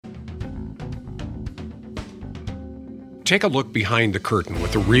Take a look behind the curtain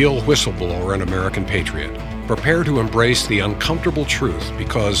with the real whistleblower and American patriot. Prepare to embrace the uncomfortable truth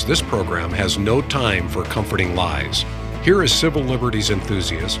because this program has no time for comforting lies. Here is civil liberties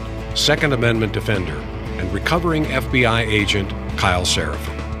enthusiast, Second Amendment defender, and recovering FBI agent Kyle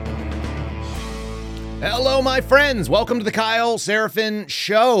Seraphin. Hello, my friends. Welcome to the Kyle Seraphin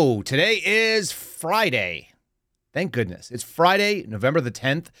Show. Today is Friday. Thank goodness. It's Friday, November the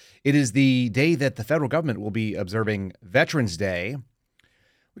 10th. It is the day that the federal government will be observing Veterans Day.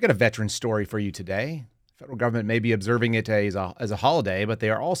 We got a veteran story for you today. The federal government may be observing it as a holiday, but they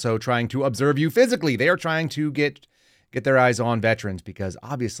are also trying to observe you physically. They are trying to get their eyes on veterans because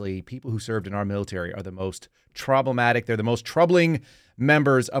obviously people who served in our military are the most problematic. They're the most troubling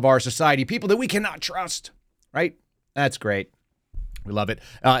members of our society, people that we cannot trust, right? That's great. We love it.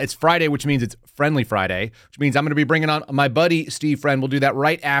 It's Friday, which means it's Friendly Friday, which means I'm going to be bringing on my buddy, Steve Friend. We'll do that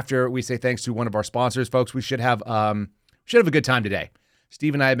right after we say thanks to one of our sponsors. Folks, we should have a good time today.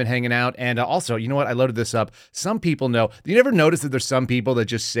 Steve and I have been hanging out. And also, you know what? I loaded this up. Some people know. You never notice that there's some people that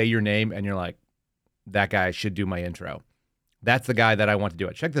just say your name and you're like, that guy should do my intro. That's the guy that I want to do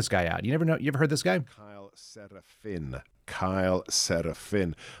it. Check this guy out. You ever heard this guy? Kyle Seraphin. Kyle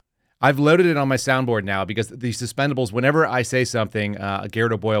Seraphin. I've loaded it on my soundboard now because the Suspendables, whenever I say something,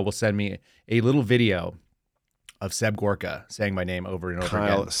 Garrett O'Boyle will send me a little video of Seb Gorka saying my name over and over again.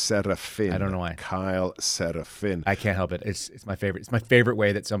 Kyle Seraphin. I don't know why. Kyle Seraphin. I can't help it. It's my favorite. It's my favorite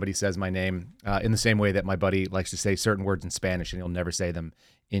way that somebody says my name in the same way that my buddy likes to say certain words in Spanish and he'll never say them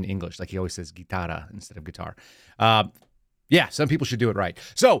in English. Like he always says guitarra instead of guitar. Yeah, some people should do it right.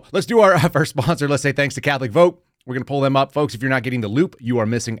 So let's do our first sponsor. Let's say thanks to Catholic Vote. We're going to pull them up. Folks, if you're not getting the loop, you are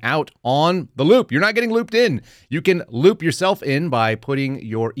missing out on the loop. You're not getting looped in. You can loop yourself in by putting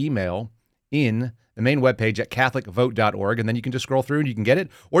your email in the main webpage at catholicvote.org, and then you can just scroll through and you can get it,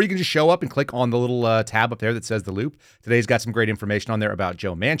 or you can just show up and click on the little tab up there that says the loop. Today's got some great information on there about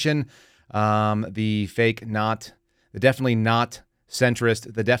Joe Manchin, the definitely not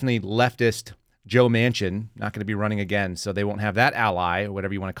centrist, the definitely leftist Joe Manchin, not going to be running again, so they won't have that ally, or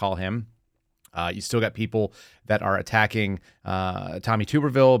whatever you want to call him. You still got people that are attacking Tommy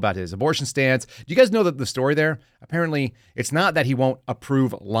Tuberville about his abortion stance. Do you guys know that the story there? Apparently, it's not that he won't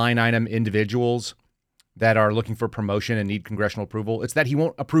approve line item individuals that are looking for promotion and need congressional approval. It's that he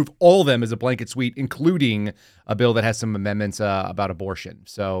won't approve all of them as a blanket sweep, including a bill that has some amendments about abortion.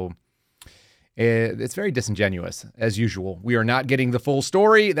 So it's very disingenuous, as usual. We are not getting the full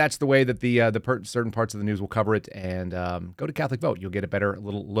story. That's the way that certain parts of the news will cover it. And go to Catholic Vote. You'll get a better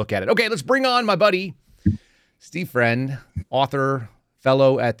little look at it. Okay, let's bring on my buddy, Steve Friend, author,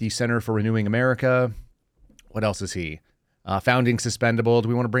 fellow at the Center for Renewing America. What else is he? Founding Suspendable. Do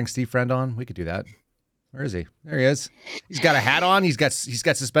we want to bring Steve Friend on? We could do that. Where is he? There he is. He's got a hat on. He's got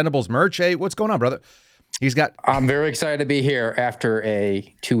Suspendables merch. Hey, what's going on, brother? I'm very excited to be here after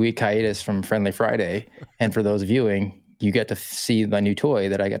a 2-week hiatus from Friendly Friday. And for those viewing, you get to see my new toy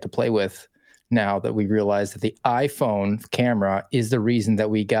that I get to play with now that we realize that the iPhone camera is the reason that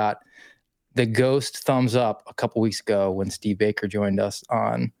we got the ghost thumbs up a couple weeks ago when Steve Baker joined us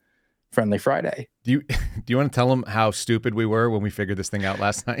on Friendly Friday. Do you want to tell him how stupid we were when we figured this thing out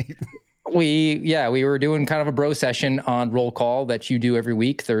last night? We were doing kind of a bro session on Roll Call that you do every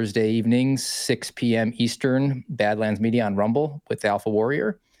week, Thursday evenings, 6 p.m. Eastern, Badlands Media on Rumble with Alpha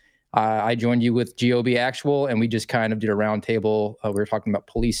Warrior. I joined you with GOB Actual, and we just kind of did a round table. We were talking about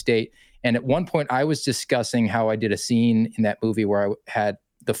police state. And at one point, I was discussing how I did a scene in that movie where I had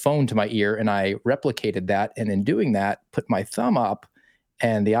the phone to my ear, and I replicated that. And in doing that, put my thumb up,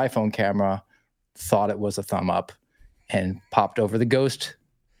 and the iPhone camera thought it was a thumb up and popped over the ghost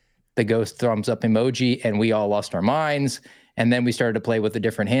thumbs up emoji, and we all lost our minds. And then we started to play with the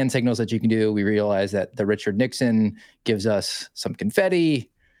different hand signals that you can do. We realized that the Richard Nixon gives us some confetti.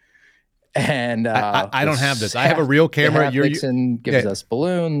 And I don't have this. I have a real camera. Nixon gives us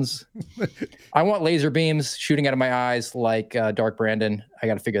balloons. I want laser beams shooting out of my eyes like Dark Brandon. I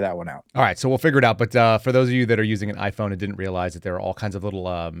got to figure that one out. All right, so we'll figure it out. But for those of you that are using an iPhone and didn't realize that there are all kinds of little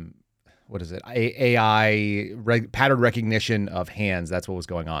AI pattern recognition of hands. That's what was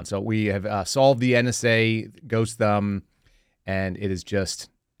going on. So we have solved the NSA ghost thumb, and it is just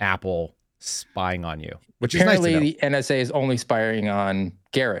Apple spying on you, which apparently is nice to know. The NSA is only spying on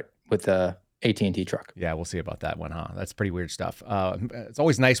Garrett with the AT&T truck. Yeah, we'll see about that one, huh? That's pretty weird stuff. It's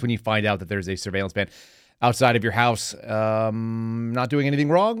always nice when you find out that there's a surveillance ban outside of your house, not doing anything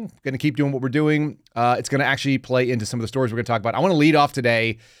wrong, going to keep doing what we're doing. It's going to actually play into some of the stories we're going to talk about. I want to lead off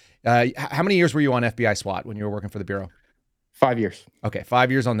today. How many years were you on FBI SWAT when you were working for the Bureau? 5 years. Okay, 5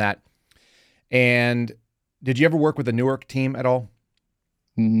 years on that. And did you ever work with the Newark team at all?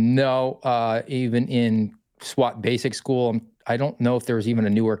 No, even in SWAT basic school. I don't know if there was even a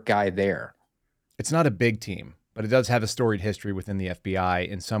Newark guy there. It's not a big team, but it does have a storied history within the FBI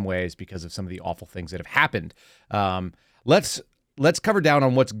in some ways because of some of the awful things that have happened. Let's cover down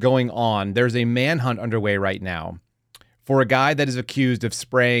on what's going on. There's a manhunt underway right now for a guy that is accused of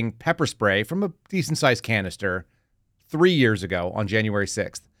spraying pepper spray from a decent-sized canister 3 years ago on January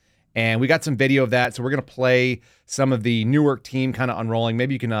 6th. And we got some video of that, so we're going to play some of the Newark team kind of unrolling.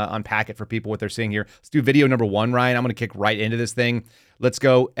 Maybe you can unpack it for people what they're seeing here. Let's do video number 1, Ryan. I'm going to kick right into this thing. Let's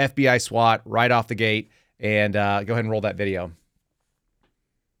go FBI SWAT right off the gate, and go ahead and roll that video.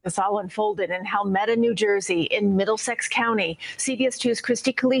 This all unfolded in Helmetta, New Jersey, in Middlesex County. CBS 2's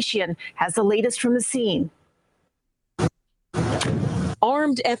Christy Kalishian has the latest from the scene.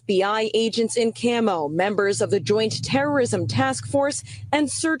 Armed FBI agents in camo, members of the Joint Terrorism Task Force, and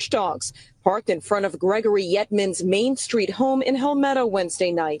search dogs parked in front of Gregory Yetman's Main Street home in Helmetta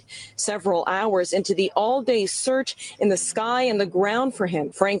Wednesday night. Several hours into the all-day search in the sky and the ground for him,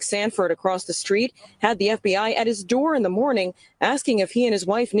 Frank Sanford across the street had the FBI at his door in the morning asking if he and his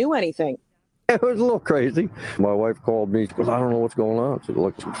wife knew anything. It was a little crazy. My wife called me because I don't know what's going on. She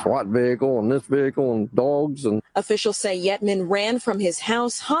looked at the SWAT vehicle and this vehicle and dogs. And officials say Yetman ran from his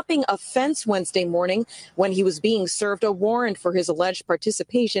house, hopping a fence Wednesday morning when he was being served a warrant for his alleged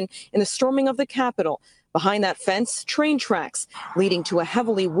participation in the storming of the Capitol. Behind that fence, train tracks leading to a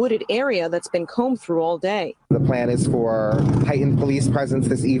heavily wooded area that's been combed through all day. The plan is for heightened police presence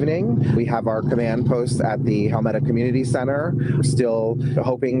this evening. We have our command post at the Helmetta Community Center. We're still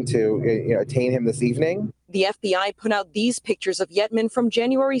hoping to attain him this evening. The FBI put out these pictures of Yetman from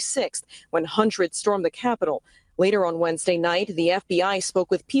January 6th when hundreds stormed the Capitol. Later on Wednesday night, the FBI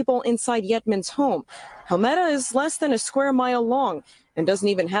spoke with people inside Yetman's home. Helmetta is less than a square mile long and doesn't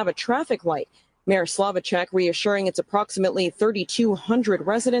even have a traffic light. Mayor Slavacek reassuring its approximately 3,200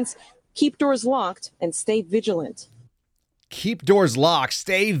 residents, keep doors locked and stay vigilant. Keep doors locked,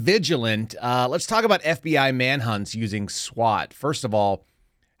 stay vigilant. Let's talk about FBI manhunts using SWAT. First of all,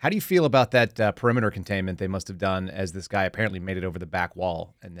 how do you feel about that perimeter containment they must have done as this guy apparently made it over the back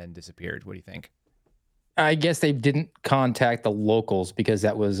wall and then disappeared? What do you think? I guess they didn't contact the locals because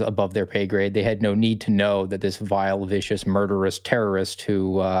that was above their pay grade. They had no need to know that this vile, vicious, murderous terrorist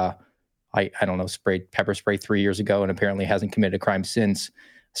who... I don't know, sprayed pepper spray 3 years ago and apparently hasn't committed a crime since,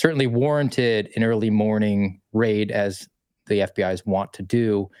 certainly warranted an early morning raid as the FBI's want to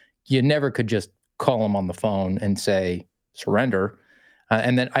do. You never could just call him on the phone and say, surrender.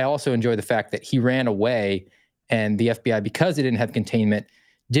 And then I also enjoy the fact that he ran away and the FBI, because it didn't have containment,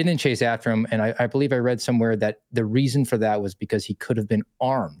 didn't chase after him. And I believe I read somewhere that the reason for that was because he could have been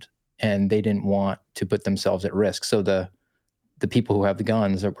armed and they didn't want to put themselves at risk. So the people who have the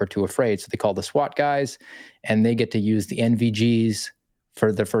guns were too afraid. So they call the SWAT guys and they get to use the NVGs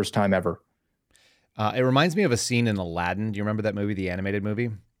for the first time ever. It reminds me of a scene in Aladdin. Do you remember that movie, the animated movie?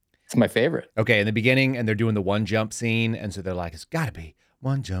 It's my favorite. Okay, in the beginning, and they're doing the one jump scene. And so they're like, it's got to be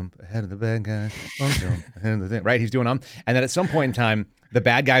one jump ahead of the bad guy, one jump ahead of the thing. Right? He's doing them. And then at some point in time, the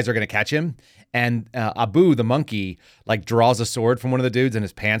bad guys are going to catch him. And Abu, the monkey, like draws a sword from one of the dudes and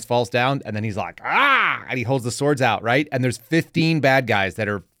his pants falls down. And then he's like, ah, and he holds the swords out, right? And there's 15 bad guys that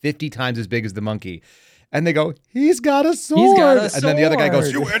are 50 times as big as the monkey. And they go, he's got a sword. He's got a sword. And then the other guy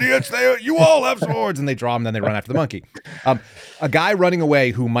goes, you idiots, you all have swords. And they draw him, then they run after the monkey. A guy running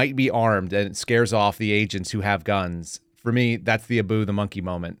away who might be armed and it scares off the agents who have guns. For me, that's the Abu, the monkey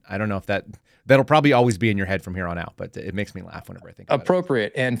moment. I don't know if that'll probably always be in your head from here on out, but it makes me laugh whenever I think about it.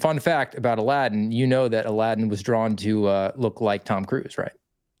 Appropriate. And fun fact about Aladdin, you know that Aladdin was drawn to look like Tom Cruise, right?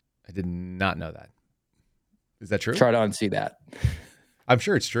 I did not know that. Is that true? Try to unsee that. I'm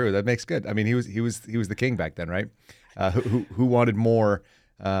sure it's true. That makes good. I mean, he was the king back then, right? Who wanted more?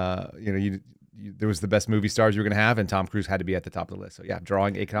 There was the best movie stars you were going to have, and Tom Cruise had to be at the top of the list. So yeah,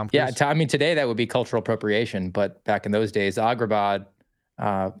 drawing a Tom Cruise. Yeah, I mean today that would be cultural appropriation, but back in those days, Agrabah,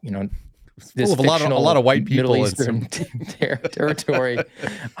 this full of a lot of white people Middle Eastern territory,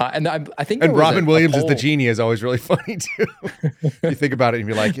 and I think. And Robin Williams as the genie is always really funny too. You think about it, and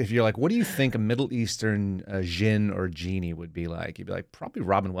if you're like, what do you think a Middle Eastern jinn or genie would be like? You'd be like, probably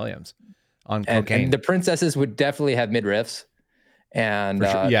Robin Williams on cocaine. And the princesses would definitely have midriffs. And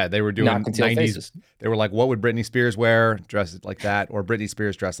sure. Yeah, they were doing 90s. Faces. They were like, what would Britney Spears wear? Dressed like that, or Britney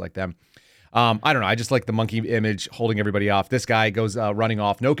Spears dressed like them. I don't know. I just like the monkey image holding everybody off. This guy goes running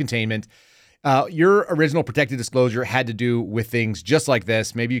off, no containment. Your original protected disclosure had to do with things just like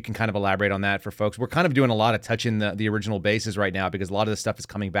this. Maybe you can kind of elaborate on that for folks. We're kind of doing a lot of touching the original bases right now because a lot of this stuff is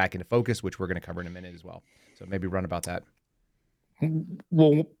coming back into focus, which we're going to cover in a minute as well. So maybe run about that.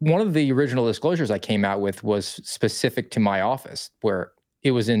 Well, one of the original disclosures I came out with was specific to my office, where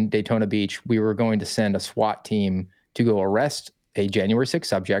it was in Daytona Beach. We were going to send a SWAT team to go arrest a January 6th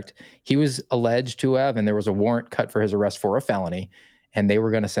subject. He was alleged to have, and there was a warrant cut for his arrest for a felony. And they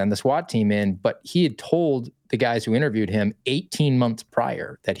were going to send the SWAT team in, but he had told the guys who interviewed him 18 months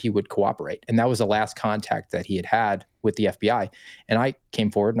prior that he would cooperate. And that was the last contact that he had had with the FBI. And I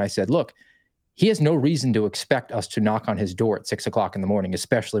came forward and I said, look, he has no reason to expect us to knock on his door at 6 o'clock in the morning,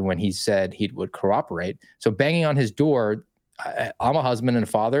 especially when he said he would cooperate. So banging on his door, I'm a husband and a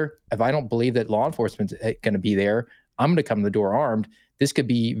father. If I don't believe that law enforcement's going to be there, I'm going to come to the door armed. This could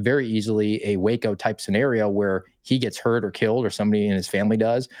be very easily a Waco type scenario where he gets hurt or killed, or somebody in his family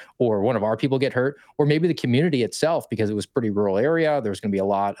does, or one of our people get hurt, or maybe the community itself, because it was a pretty rural area. There's going to be a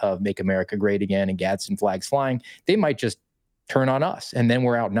lot of Make America Great Again and Gadsden flags flying. They might just turn on us, and then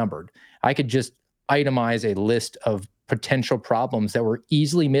we're outnumbered. I could just itemize a list of potential problems that were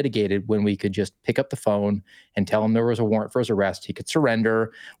easily mitigated when we could just pick up the phone and tell him there was a warrant for his arrest. He could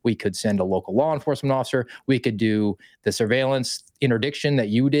surrender. We could send a local law enforcement officer. We could do the surveillance interdiction that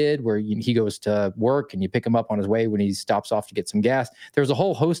you did, where he goes to work and you pick him up on his way when he stops off to get some gas. There's a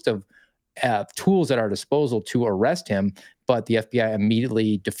whole host of tools at our disposal to arrest him, but the FBI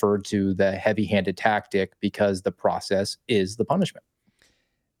immediately deferred to the heavy-handed tactic because the process is the punishment.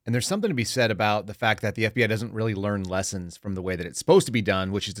 And there's something to be said about the fact that the FBI doesn't really learn lessons from the way that it's supposed to be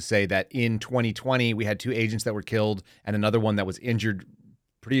done, which is to say that in 2020, we had 2 agents that were killed and another one that was injured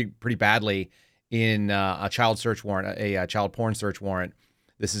pretty badly in a child search warrant, a child porn search warrant.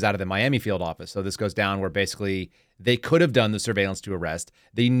 This is out of the Miami field office. So this goes down where basically they could have done the surveillance to arrest.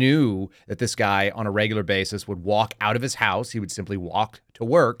 They knew that this guy on a regular basis would walk out of his house. He would simply walk to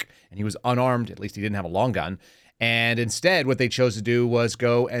work, and he was unarmed. At least he didn't have a long gun. And instead, what they chose to do was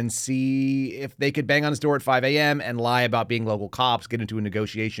go and see if they could bang on his door at 5 a.m. and lie about being local cops, get into a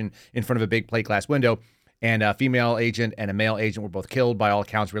negotiation in front of a big plate glass window. And a female agent and a male agent were both killed, by all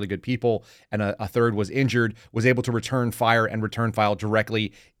accounts, really good people. And a third was injured, was able to return fire and return file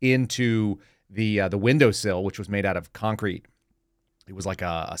directly into the windowsill, which was made out of concrete. It was like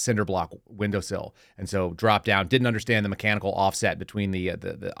a cinder block windowsill. And so dropped down, didn't understand the mechanical offset between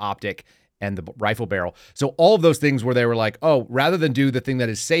the optic and the rifle barrel. So all of those things where they were like, oh, rather than do the thing that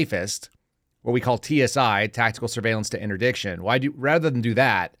is safest, what we call TSI, tactical surveillance to interdiction, rather than do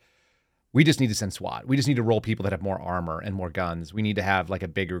that, we just need to send SWAT. We just need to roll people that have more armor and more guns. We need to have like a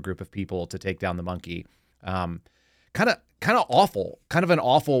bigger group of people to take down the monkey. Kind of awful, kind of an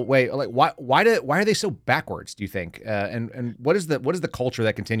awful way. Like why are they so backwards, do you think? And what is the culture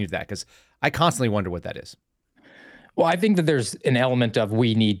that continues that? Because I constantly wonder what that is. Well, I think that there's an element of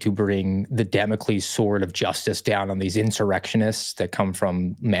we need to bring the Damocles sword of justice down on these insurrectionists that come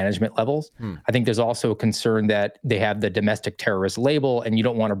from management levels. I think there's also a concern that they have the domestic terrorist label, and you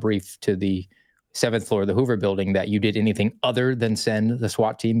don't want to brief to the 7th floor of the Hoover building that you did anything other than send the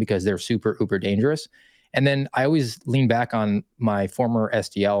SWAT team because they're super, uber dangerous. And then I always lean back on my former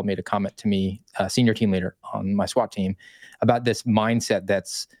SDL made a comment to me, senior team leader on my SWAT team, about this mindset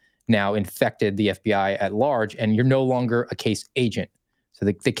that's now infected the FBI at large, and you're no longer a case agent. So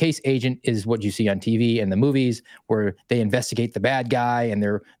the case agent is what you see on TV and the movies where they investigate the bad guy and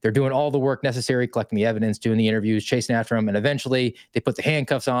they're doing all the work necessary, collecting the evidence, doing the interviews, chasing after him, and eventually they put the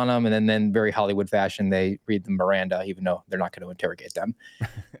handcuffs on them, and then very Hollywood fashion, they read the Miranda, even though they're not going to interrogate them.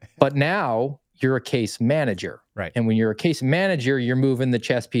 But now you're a case manager. Right. And when you're a case manager, you're moving the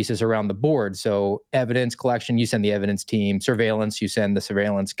chess pieces around the board. So evidence collection, you send the evidence team. Surveillance, you send the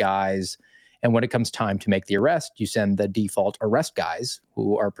surveillance guys. And when it comes time to make the arrest, you send the default arrest guys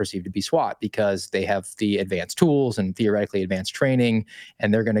who are perceived to be SWAT because they have the advanced tools and theoretically advanced training,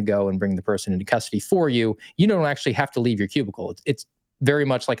 and they're going to go and bring the person into custody for you. You don't actually have to leave your cubicle. It's very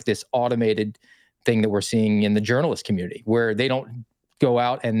much like this automated thing that we're seeing in the journalist community where they don't go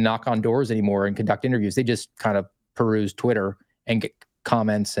out and knock on doors anymore and conduct interviews. They just kind of peruse Twitter and get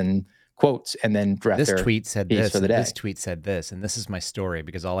comments and quotes and then draft this their tweet said piece this, for the day. This tweet said this, and this is my story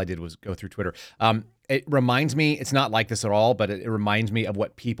because all I did was go through Twitter. It reminds me, it's not like this at all, but it reminds me of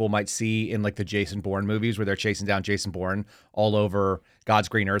what people might see in like the Jason Bourne movies where they're chasing down Jason Bourne all over God's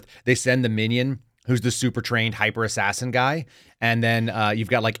green earth. They send the minion, who's the super trained hyper assassin guy. And then you've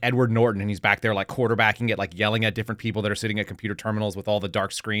got like Edward Norton, and he's back there like quarterbacking it, like yelling at different people that are sitting at computer terminals with all the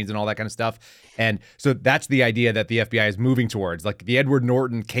dark screens and all that kind of stuff. And so that's the idea that the FBI is moving towards, like the Edward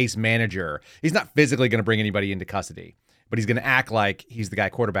Norton case manager. He's not physically going to bring anybody into custody, but he's going to act like he's the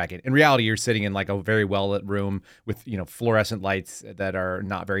guy quarterbacking. In reality, you're sitting in like a very well-lit room with, fluorescent lights that are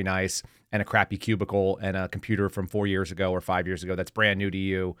not very nice and a crappy cubicle and a computer from 4 years ago or 5 years ago that's brand new to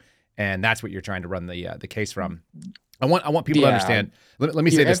you. And that's what you're trying to run the case from. I want people to understand. Let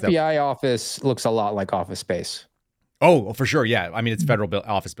me say this though. FBI office looks a lot like Office Space. Oh, for sure. Yeah. I mean, it's federal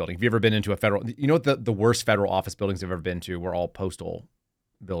office building. Have you ever been into a federal, you know what the worst federal office buildings I've ever been to were all postal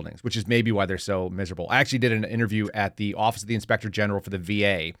buildings, which is maybe why they're so miserable. I actually did an interview at the Office of the Inspector General for the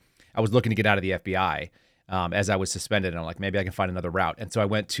VA. I was looking to get out of the FBI as I was suspended, and I'm like, maybe I can find another route. And so I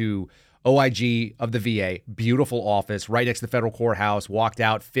went to OIG of the VA, beautiful office, right next to the federal courthouse, walked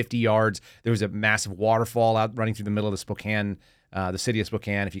out 50 yards. There was a massive waterfall out running through the middle of the Spokane, the city of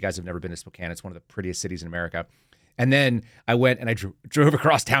Spokane. If you guys have never been to Spokane, it's one of the prettiest cities in America. And then I went and I drove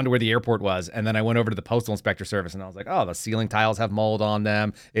across town to where the airport was. And then I went over to the Postal Inspector Service and I was like, oh, the ceiling tiles have mold on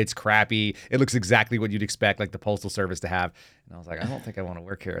them. It's crappy. It looks exactly what you'd expect like the Postal Service to have. And I was like, I don't think I want to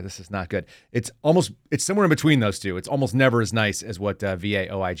work here. This is not good. It's somewhere in between those two. It's almost never as nice as what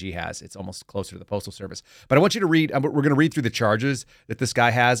VA OIG has. It's almost closer to the Postal Service. But I want you to read, we're going to read through the charges that this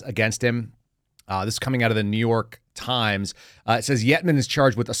guy has against him. This is coming out of the New York Times. It says Yetman is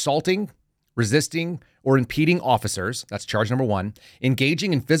charged with assaulting, resisting, or impeding officers. That's charge number 1.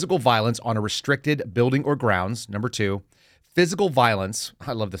 Engaging in physical violence on a restricted building or grounds. Number 2. Physical violence.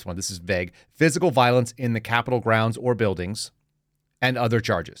 I love this one. This is vague. Physical violence in the Capitol grounds or buildings, and other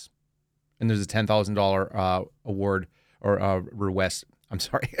charges. And there's a $10,000 award or request. I'm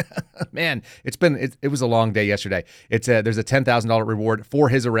sorry, man. It was a long day yesterday. There's a $10,000 reward for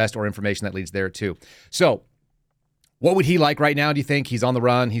his arrest or information that leads there too. So, what would he like right now, do you think? He's on the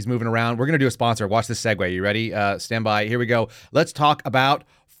run. He's moving around. We're going to do a sponsor. Watch this segue. You ready? Stand by. Here we go. Let's talk about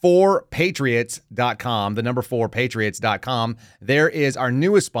 4patriots.com, the number 4patriots.com. There is our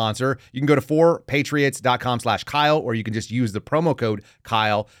newest sponsor. You can go to 4patriots.com/Kyle, or you can just use the promo code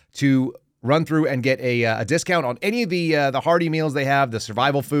Kyle to run through and get a discount on any of the hearty meals they have, the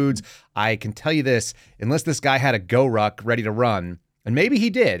survival foods. I can tell you this, unless this guy had a GoRuck ready to run, and maybe he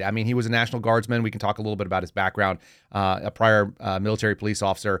did. I mean, he was a National Guardsman. We can talk a little bit about his background, a prior military police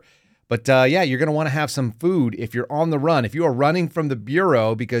officer. But yeah, you're going to want to have some food if you're on the run. If you are running from the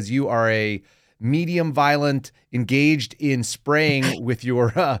Bureau because you are a medium violent, engaged in spraying with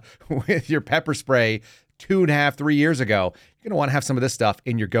your pepper spray 2.5, 3 years ago, you're going to want to have some of this stuff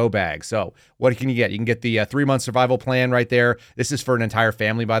in your go bag. So what can you get? You can get the 3-month survival plan right there. This is for an entire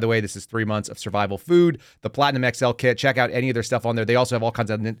family, by the way. This is 3 months of survival food, the Platinum XL kit. Check out any of their stuff on there. They also have all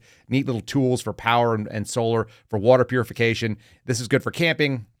kinds of neat little tools for power and solar, for water purification. This is good for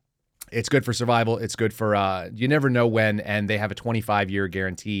camping. It's good for survival. It's good for, you never know when, and they have a 25-year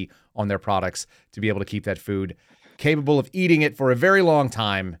guarantee on their products to be able to keep that food capable of eating it for a very long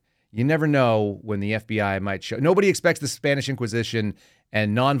time. You never know when the FBI might show. Nobody expects the Spanish Inquisition,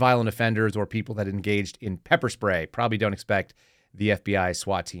 and nonviolent offenders or people that engaged in pepper spray probably don't expect the FBI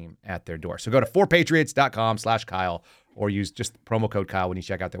SWAT team at their door. So go to 4patriots.com/Kyle or use just promo code Kyle when you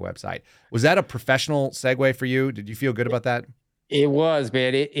check out their website. Was that a professional segue for you? Did you feel good about that? It was,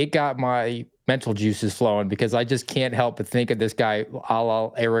 man. It got my mental juices flowing because I just can't help but think of this guy, a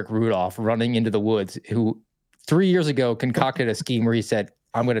la Eric Rudolph, running into the woods, who 3 years ago concocted a scheme where he said,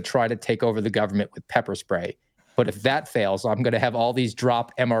 I'm going to try to take over the government with pepper spray. But if that fails, I'm going to have all these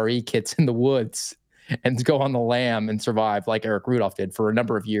drop MRE kits in the woods and go on the lam and survive like Eric Rudolph did for a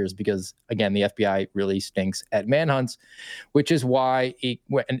number of years because, again, the FBI really stinks at manhunts, which is why it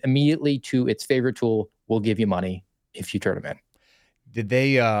went immediately to its favorite tool, will give you money if you turn them in. Did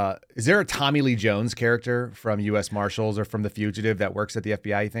they, is there a Tommy Lee Jones character from U.S. Marshals or from The Fugitive that works at the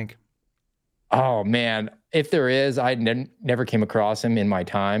FBI, you think? Oh, man. If there is, I never came across him in my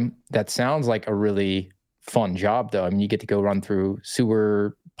time. That sounds like a really fun job, though. I mean, you get to go run through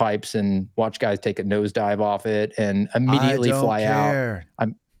sewer pipes and watch guys take a nosedive off it and immediately fly out.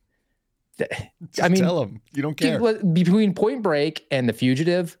 Tell them you don't care. Between Point Break and The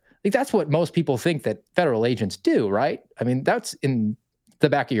Fugitive, like that's what most people think that federal agents do, right? I mean, that's in the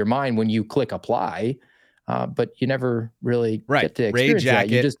back of your mind when you click apply. But you never really get to experience Raid jacket,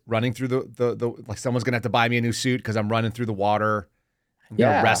 that. You just running through the like someone's gonna have to buy me a new suit because I'm running through the water. I'm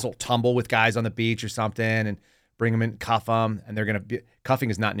gonna tumble with guys on the beach or something, and bring them in, cuff them, and they're gonna be cuffing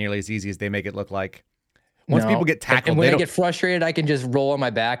is not nearly as easy as they make it look like. Once people get tackled, and when I get frustrated, I can just roll on my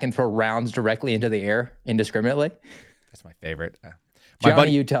back and throw rounds directly into the air indiscriminately. That's my favorite. My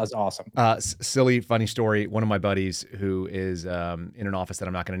buddy Utah is awesome. Silly, funny story. One of my buddies who is in an office that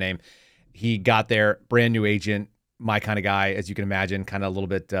I'm not going to name. He got there, brand new agent, my kind of guy, as you can imagine, kind of a little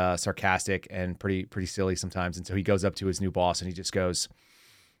bit sarcastic and pretty silly sometimes. And so he goes up to his new boss and he just goes,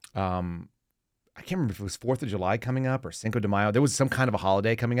 I can't remember if it was 4th of July coming up or Cinco de Mayo. There was some kind of a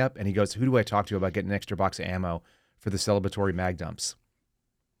holiday coming up. And he goes, who do I talk to about getting an extra box of ammo for the celebratory mag dumps?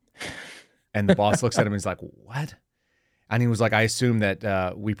 And the boss looks at him and he's like, what? And he was like, I assume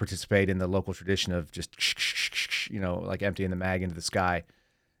that we participate in the local tradition of just, like emptying the mag into the sky.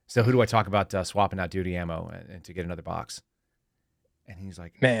 So who do I talk about swapping out duty ammo and to get another box? And he's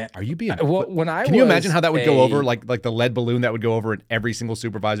like, Man, are you being? well, when I can you imagine was how that would go over, like the lead balloon that would go over in every single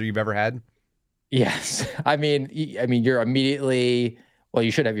supervisor you've ever had? Yes, I mean, you're immediately. Well,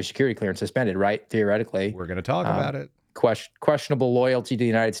 you should have your security clearance suspended, right? Theoretically, We're going to talk about it. Questionable loyalty to the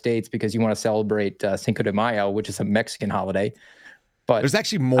United States because you want to celebrate Cinco de Mayo, which is a Mexican holiday. But there's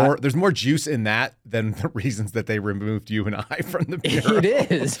actually more. There's more juice in that than the reasons that they removed you and I from the bureau.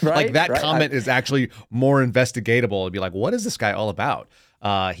 It is, right? Like that right? comment is actually more investigatable. It'd be like, what is this guy all about?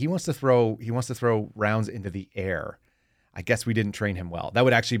 He wants to throw rounds into the air. I guess we didn't train him well. That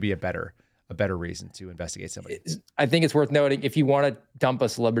would actually be a better reason to investigate somebody. I think it's worth noting, if you want to dump a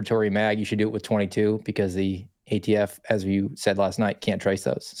celebratory mag, you should do it with 22 because the ATF, as you said last night, can't trace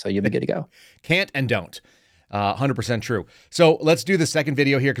those. So you'll be good to go. Can't and don't. 100% true. So let's do the second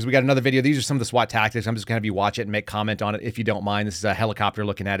video here because we got another video. These are some of the SWAT tactics. I'm just going to have you watch it and make comment on it if you don't mind. This is a helicopter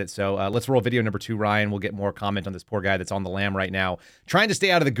looking at it. So let's roll video number 2, Ryan. We'll get more comment on this poor guy that's on the lam right now, trying to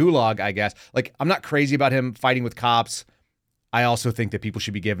stay out of the gulag, I guess. Like, I'm not crazy about him fighting with cops. I also think that people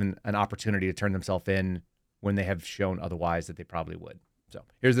should be given an opportunity to turn themselves in when they have shown otherwise that they probably would. So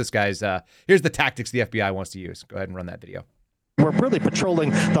here's this guy's, here's the tactics the FBI wants to use. Go ahead and run that video. We're really patrolling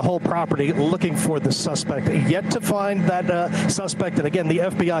the whole property looking for the suspect. Yet to find that suspect. And again, the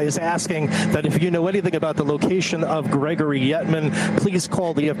FBI is asking that if you know anything about the location of Gregory Yetman, please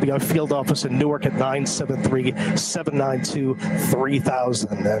call the FBI field office in Newark at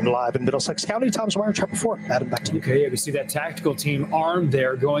 973-792-3000. And live in Middlesex County, Tom's Wire, Chapter 4. Adam, back to you. Okay, we see that tactical team armed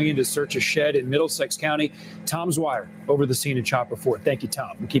there going in to search a shed in Middlesex County. Tom's Wire over the scene in Chopper 4. Thank you,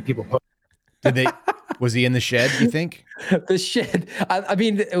 Tom. We keep people posted. Was he in the shed, you think? The shed. I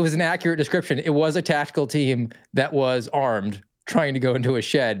mean, it was an accurate description. It was a tactical team that was armed trying to go into a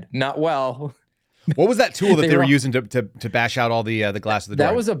shed. Not well. What was that tool that they were using to bash out all the glass of the door?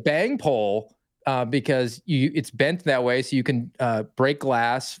 That was a bang pole because it's bent that way so you can break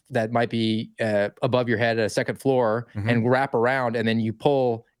glass that might be above your head at a second floor and wrap around, and then you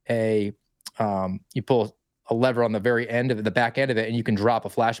pull a lever on the very end of it, the back end of it, and you can drop a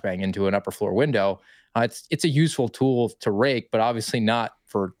flashbang into an upper floor window. It's a useful tool to rake, but obviously not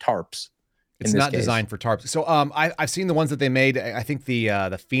for tarps. It's not designed for tarps. So I've seen the ones that they made. I think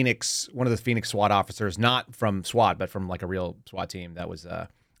the Phoenix, one of the Phoenix SWAT officers, not from SWAT, but from like a real SWAT team that was a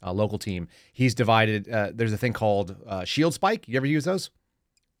local team. He's divided. There's a thing called shield spike. You ever use those?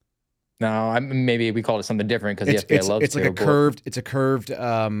 No, maybe we called it something different because the FBI loves it's like a curved. It's a curved.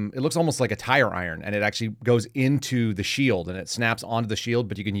 It looks almost like a tire iron, and it actually goes into the shield, and it snaps onto the shield.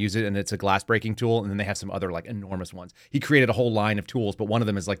 But you can use it, and it's a glass breaking tool. And then they have some other like enormous ones. He created a whole line of tools, but one of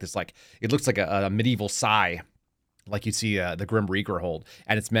them is like this. Like it looks like a medieval sai, like you'd see the Grim Reaper hold,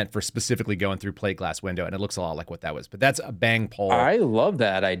 and it's meant for specifically going through plate glass window, and it looks a lot like what that was. But that's a bang pole. I love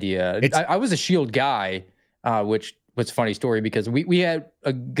that idea. I was a shield guy, which was a funny story because we had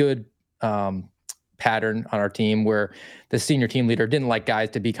a good pattern on our team where the senior team leader didn't like guys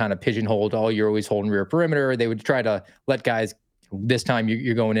to be kind of pigeonholed. Oh, you're always holding rear perimeter. They would try to let guys, this time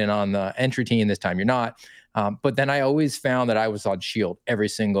you're going in on the entry team, this time you're not. But then I always found that I was on shield every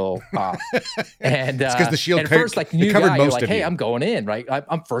single and because the shield first, like new covered guy, most you're like, of hey, you. I'm going in, right?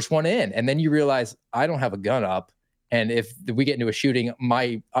 I'm first one in, and then you realize I don't have a gun up, and if we get into a shooting,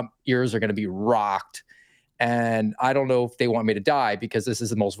 my ears are going to be rocked. And I don't know if they want me to die because this is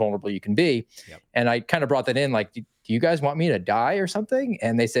the most vulnerable you can be. Yep. And I kind of brought that in like, do you guys want me to die or something?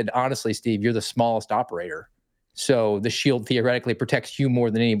 And they said, honestly, Steve, you're the smallest operator. So the shield theoretically protects you more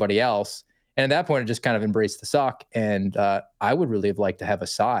than anybody else. And at that point, I just kind of embraced the suck. And I would really have liked to have a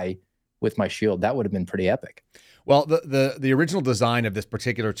sai with my shield. That would have been pretty epic. Well, the original design of this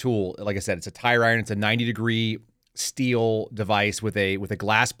particular tool, like I said, it's a tire iron. It's a 90-degree steel device with a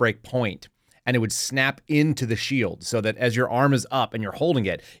glass break point. And it would snap into the shield so that as your arm is up and you're holding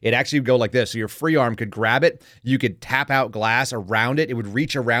it, it actually would go like this. So your free arm could grab it. You could tap out glass around it. It would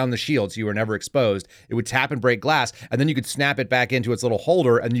reach around the shield so you were never exposed. It would tap and break glass. And then you could snap it back into its little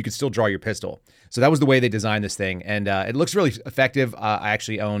holder and you could still draw your pistol. So that was the way they designed this thing. And it looks really effective. I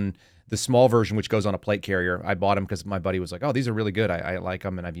actually own the small version, which goes on a plate carrier. I bought them because my buddy was like, oh, these are really good. I like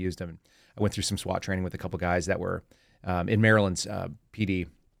them and I've used them. And I went through some SWAT training with a couple guys that were in Maryland's PD.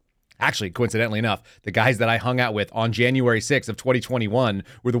 Actually, coincidentally enough, the guys that I hung out with on January 6th of 2021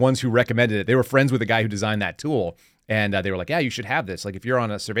 were the ones who recommended it. They were friends with the guy who designed that tool. And they were like, yeah, you should have this. Like if you're on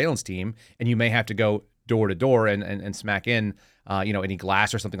a surveillance team and you may have to go door to door and smack in, any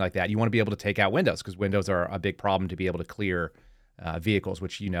glass or something like that, you want to be able to take out windows because windows are a big problem to be able to clear vehicles,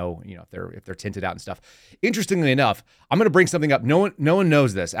 which if they're tinted out and stuff. Interestingly enough, I'm going to bring something up. No one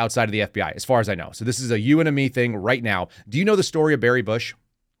knows this outside of the FBI, as far as I know. So this is a you and a me thing right now. Do you know the story of Barry Bush?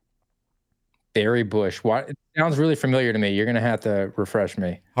 Barry Bush. What? It sounds really familiar to me. You're going to have to refresh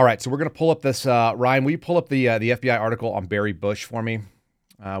me. All right, so we're going to pull up this. Ryan, will you pull up the FBI article on Barry Bush for me?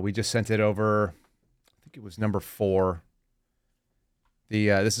 We just sent it over. I think it was number 4.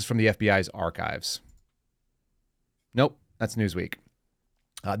 This is from the FBI's archives. Nope, that's Newsweek.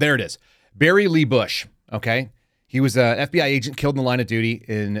 There it is. Barry Lee Bush. Okay, he was an FBI agent killed in the line of duty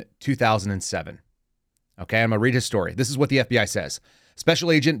in 2007. Okay, I'm going to read his story. This is what the FBI says.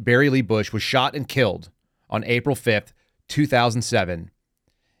 Special Agent Barry Lee Bush was shot and killed on April 5th, 2007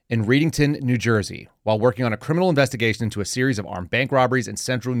 in Readington, New Jersey. While working on a criminal investigation into a series of armed bank robberies in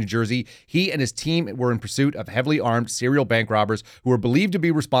central New Jersey, he and his team were in pursuit of heavily armed serial bank robbers who were believed to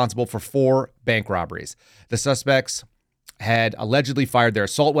be responsible for 4 bank robberies. The suspects had allegedly fired their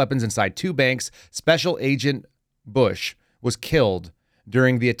assault weapons inside 2 banks. Special Agent Bush was killed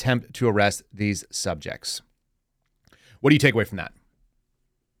during the attempt to arrest these subjects. What do you take away from that?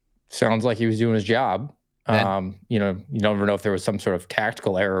 Sounds like he was doing his job. You never know if there was some sort of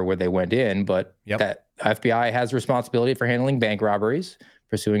tactical error where they went in, but that FBI has responsibility for handling bank robberies.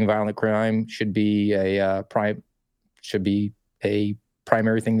 Pursuing violent crime should be a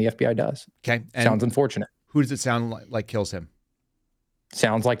primary thing the FBI does. Okay. And sounds unfortunate. Who does it sound like kills him?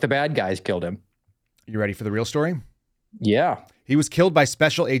 Sounds like the bad guys killed him. You ready for the real story? Yeah. He was killed by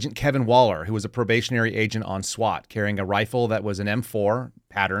Special Agent Kevin Waller, who was a probationary agent on SWAT, carrying a rifle that was an M4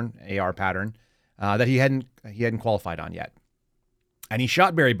 pattern, AR pattern, that he hadn't qualified on yet. And he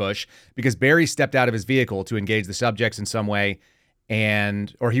shot Barry Bush because Barry stepped out of his vehicle to engage the subjects in some way,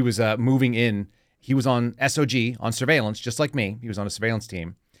 or he was moving in. He was on SOG, on surveillance, just like me. He was on a surveillance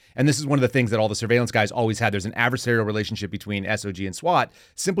team. And this is one of the things that all the surveillance guys always had. There's an adversarial relationship between SOG and SWAT,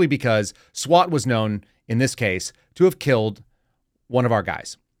 simply because SWAT was known, in this case, to have killed one of our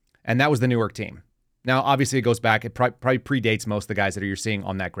guys. And that was the Newark team. Now, obviously, it goes back. It probably predates most of the guys that you're seeing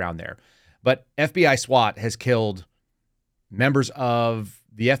on that ground there. But FBI SWAT has killed members of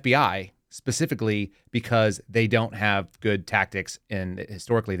the FBI specifically because they don't have good tactics, and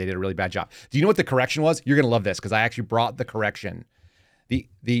historically, they did a really bad job. Do you know what the correction was? You're going to love this because I actually brought the correction.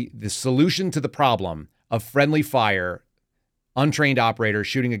 The solution to the problem of friendly fire, untrained operator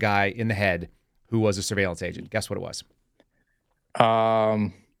shooting a guy in the head who was a surveillance agent. Guess what it was?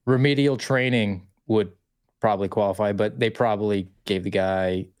 Remedial training would probably qualify, but they probably gave the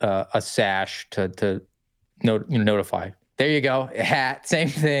guy a sash to notify. There you go. A hat, same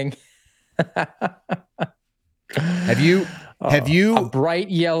thing. Have you a bright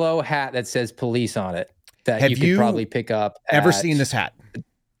yellow hat that says police on it that you could probably pick up? Ever seen this hat?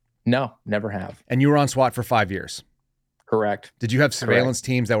 No, never have. And you were on SWAT for 5 years. Correct. Did you have surveillance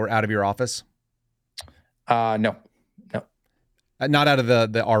teams that were out of your office? No. Not out of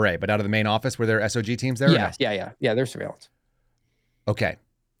the RA, but out of the main office. Were there SOG teams there? Yeah, yeah. There's surveillance. Okay.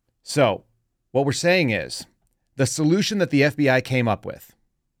 So what we're saying is the solution that the FBI came up with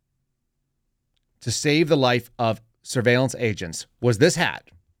to save the life of surveillance agents was this hat.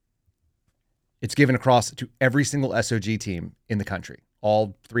 It's given across to every single SOG team in the country,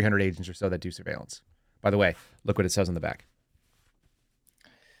 all 300 agents or so that do surveillance. By the way, look what it says on the back.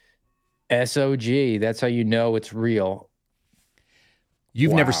 SOG, that's how you know it's real.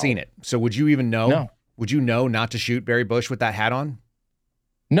 You've never seen it. So would you even know? No. Would you know not to shoot Barry Bush with that hat on?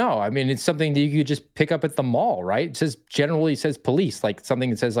 No, I mean, it's something that you could just pick up at the mall, right? It generally says police, like something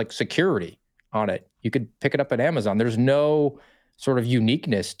that says like security on it. You could pick it up at Amazon. There's no sort of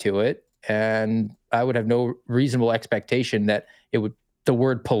uniqueness to it. And I would have no reasonable expectation that the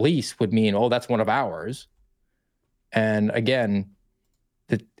word police would mean, oh, that's one of ours. And again,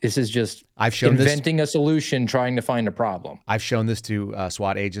 this is just inventing a solution, trying to find a problem. I've shown this to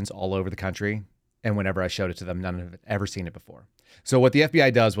SWAT agents all over the country. And whenever I showed it to them, none of them had ever seen it before. So what the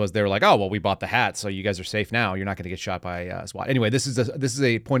FBI does was they were like, oh, well, we bought the hat, so you guys are safe now. You're not going to get shot by SWAT. Anyway, this is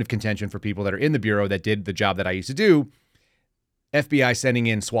a point of contention for people that are in the Bureau that did the job that I used to do. FBI sending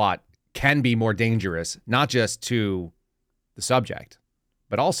in SWAT can be more dangerous, not just to the subject,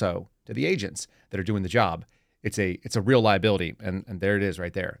 but also to the agents that are doing the job. It's a real liability, and there it is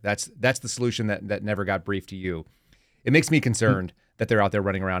right there. That's the solution that never got briefed to you. It makes me concerned that they're out there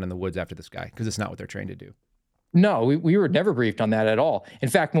running around in the woods after this guy because it's not what they're trained to do. No, we were never briefed on that at all. In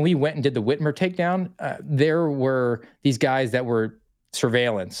fact, when we went and did the Whitmer takedown, there were these guys that were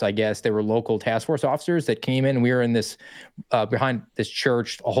surveillance, I guess. They were local task force officers that came in. And we were in this behind this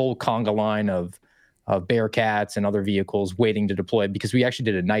church, a whole conga line of Bearcats and other vehicles waiting to deploy because we actually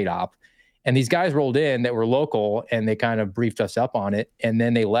did a night op. And these guys rolled in that were local and they kind of briefed us up on it. And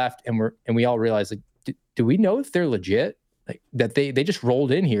then they left and we all realized, like, do we know if they're legit? Like that they just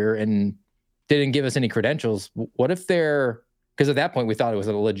rolled in here and didn't give us any credentials. What if because at that point we thought it was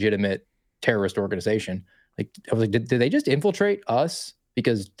a legitimate terrorist organization. Like, I was like, did they just infiltrate us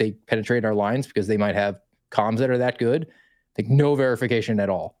because they penetrate our lines because they might have comms that are that good? Like, no verification at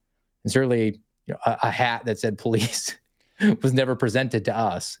all. And certainly, a hat that said police was never presented to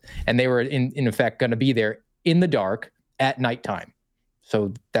us. And they were in effect going to be there in the dark at nighttime.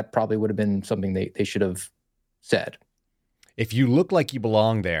 So that probably would have been something they should have said. If you look like you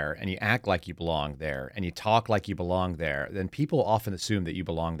belong there and you act like you belong there and you talk like you belong there, then people often assume that you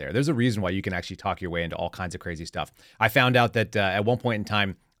belong there. There's a reason why you can actually talk your way into all kinds of crazy stuff. I found out that at one point in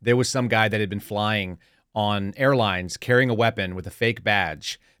time, there was some guy that had been flying on airlines carrying a weapon with a fake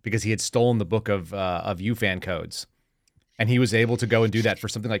badge because he had stolen the book of UFAN codes. And he was able to go and do that for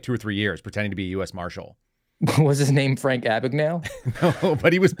something like 2 or 3 years, pretending to be a U.S. Marshal. Was his name Frank Abagnale? No,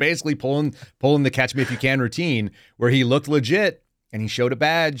 but he was basically pulling the catch me if you can routine where he looked legit and he showed a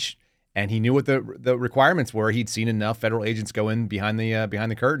badge and he knew what the requirements were. He'd seen enough federal agents go in behind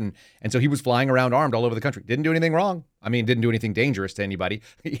the curtain. And so he was flying around armed all over the country. Didn't do anything wrong. I mean, didn't do anything dangerous to anybody.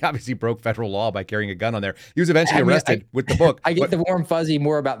 He obviously broke federal law by carrying a gun on there. He was eventually arrested with the book. I get the warm fuzzy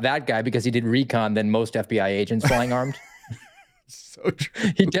more about that guy because he did recon than most FBI agents flying armed. So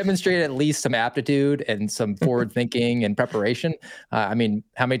true. He demonstrated at least some aptitude and some forward thinking and preparation. I mean,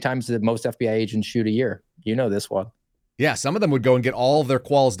 how many times did most FBI agents shoot a year? You know this one. Yeah, some of them would go and get all of their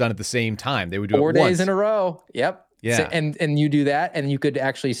quals done at the same time. They would do 4 it days once. in a row. Yep. Yeah. So, and you do that, and you could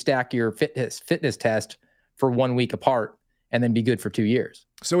actually stack your fitness test for 1 week apart, and then be good for 2 years.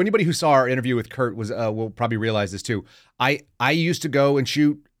 So anybody who saw our interview with Kurt will probably realize this too. I used to go and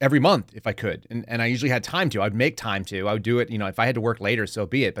shoot every month if I could, and I usually had time to. I'd make time to. I would do it, if I had to work later, so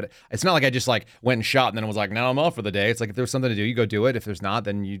be it. But it's not like I just went and shot and then I was like, now I'm off for the day. It's like if there's something to do, you go do it. If there's not,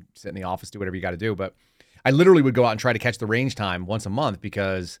 then you sit in the office, do whatever you got to do. But I literally would go out and try to catch the range time once a month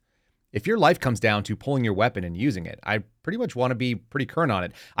because if your life comes down to pulling your weapon and using it, I pretty much want to be pretty current on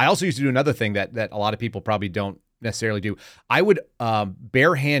it. I also used to do another thing that a lot of people probably don't necessarily do. I would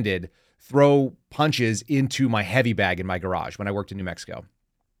barehanded throw punches into my heavy bag in my garage when I worked in New Mexico.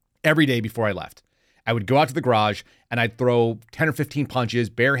 Every day before I left, I would go out to the garage and I'd throw 10 or 15 punches,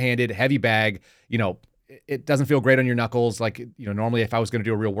 barehanded, heavy bag. It doesn't feel great on your knuckles. Like, normally if I was going to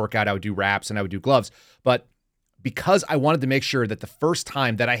do a real workout, I would do wraps and I would do gloves. But because I wanted to make sure that the first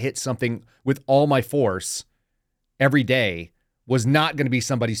time that I hit something with all my force every day was not going to be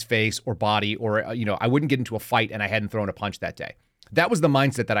somebody's face or body or, I wouldn't get into a fight and I hadn't thrown a punch that day. That was the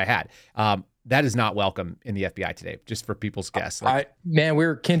mindset that I had. That is not welcome in the FBI today, just for people's guests.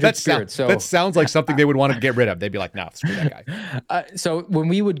 We're kindred spirits. So that sounds like something they would want to get rid of. They'd be like, no, screw that guy. So when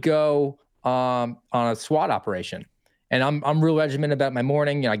we would go on a SWAT operation, and I'm real regimented about my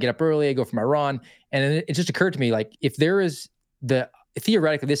morning, I get up early, I go for my run, and it just occurred to me, like, if there is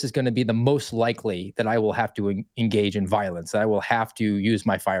theoretically, this is going to be the most likely that I will have to engage in violence, that I will have to use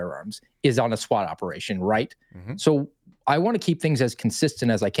my firearms, is on a SWAT operation, right? Mm-hmm. So I want to keep things as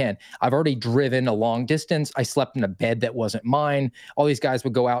consistent as I can. I've already driven a long distance. I slept in a bed that wasn't mine. All these guys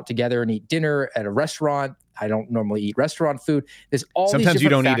would go out together and eat dinner at a restaurant. I don't normally eat restaurant food. There's all Sometimes these you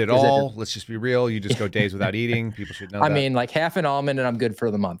don't eat at all. That, let's just be real. You just go days without eating. People should know that. I mean, like half an almond and I'm good for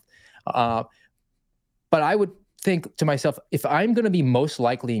the month. But I would think to myself, if I'm going to be most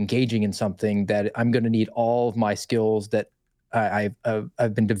likely engaging in something that I'm going to need all of my skills that I've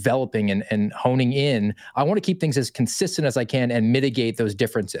been developing and honing in, I want to keep things as consistent as I can and mitigate those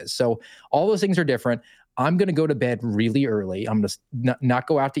differences. So all those things are different. I'm going to go to bed really early. I'm going to not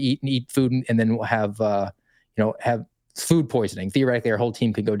go out to eat food and then have food poisoning. Theoretically, our whole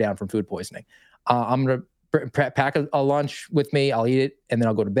team could go down from food poisoning. I'm going to pack a lunch with me. I'll eat it and then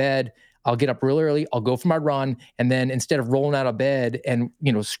I'll go to bed. I'll get up really early. I'll go for my run. And then instead of rolling out of bed and,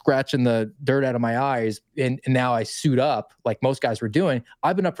 scratching the dirt out of my eyes, and now I suit up like most guys were doing,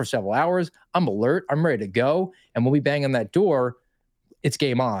 I've been up for several hours. I'm alert. I'm ready to go. And when we bang on that door, it's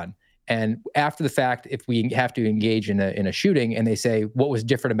game on. And after the fact, if we have to engage in a shooting and they say, what was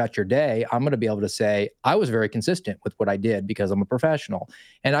different about your day? I'm going to be able to say, I was very consistent with what I did because I'm a professional.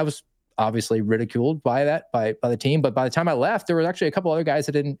 And I was obviously ridiculed by the team. But by the time I left, there were actually a couple other guys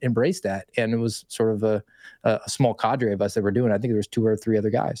that didn't embrace that. And it was sort of a small cadre of us that were doing it. I think there was 2 or 3 other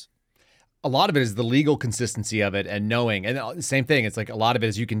guys. A lot of it is the legal consistency of it and knowing. And the same thing, it's like a lot of it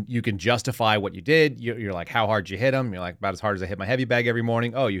is you can justify what you did. You're like, how hard you hit them? You're like, about as hard as I hit my heavy bag every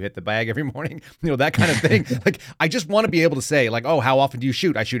morning. Oh, you hit the bag every morning? That kind of thing. Like, I just want to be able to say, like, oh, how often do you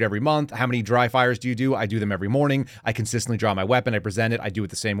shoot? I shoot every month. How many dry fires do you do? I do them every morning. I consistently draw my weapon. I present it. I do it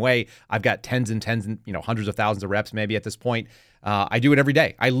the same way. I've got tens and hundreds of thousands of reps maybe at this point. I do it every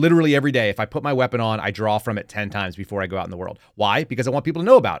day. I literally every day, if I put my weapon on, I draw from it 10 times before I go out in the world. Why? Because I want people to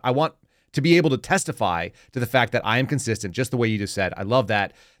know about it. I want to be able to testify to the fact that I am consistent, just the way you just said. I love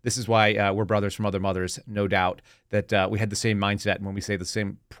that. This is why we're brothers from other mothers, no doubt, that we had the same mindset. And when we say the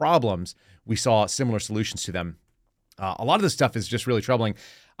same problems, we saw similar solutions to them. A lot of this stuff is just really troubling.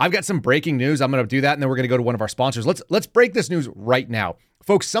 I've got some breaking news. I'm going to do that, and then we're going to go to one of our sponsors. Let's break this news right now.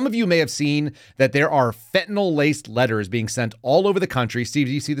 Folks, some of you may have seen that there are fentanyl-laced letters being sent all over the country. Steve,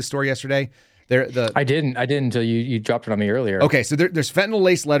 did you see the story yesterday? I didn't until you dropped it on me earlier. Okay, so there's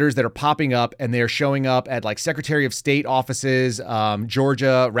fentanyl-laced letters that are popping up, and they're showing up at like Secretary of State offices.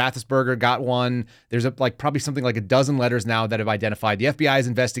 Georgia, Rathesberger got one. There's probably something like a dozen letters now that have identified. The FBI is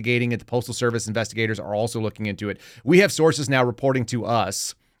investigating it. The Postal Service investigators are also looking into it. We have sources now reporting to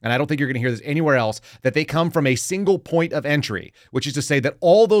us, and I don't think you're going to hear this anywhere else, that they come from a single point of entry, which is to say that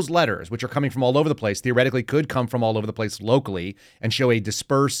all those letters, which are coming from all over the place, theoretically could come from all over the place locally and show a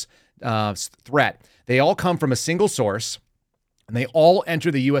disperse threat. They all come from a single source, and they all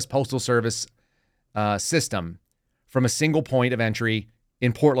enter the U.S. Postal Service system from a single point of entry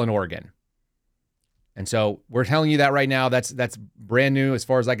in Portland, Oregon. And so we're telling you that right now. That's brand new as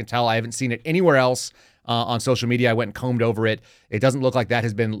far as I can tell. I haven't seen it anywhere else on social media. I went and combed over it. It doesn't look like that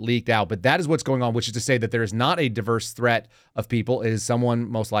has been leaked out, but that is what's going on, which is to say that there is not a diverse threat of people. It is someone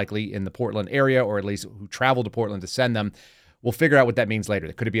most likely in the Portland area, or at least who traveled to Portland to send them. We'll figure out what that means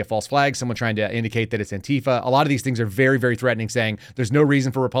later. Could it be a false flag? Someone trying to indicate that it's Antifa? A lot of these things are very, very threatening, saying there's no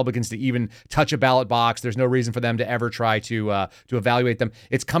reason for Republicans to even touch a ballot box. There's no reason for them to ever try to evaluate them.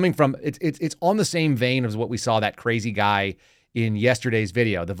 It's coming from, it's on the same vein as what we saw that crazy guy in yesterday's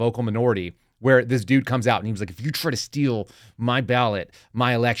video, the vocal minority, where this dude comes out and he was like, if you try to steal my ballot,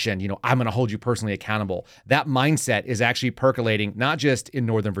 my election, I'm going to hold you personally accountable. That mindset is actually percolating, not just in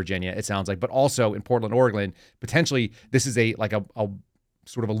Northern Virginia, it sounds like, but also in Portland, Oregon. Potentially, this is a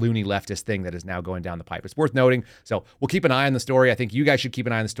sort of a loony leftist thing that is now going down the pipe. It's worth noting. So we'll keep an eye on the story. I think you guys should keep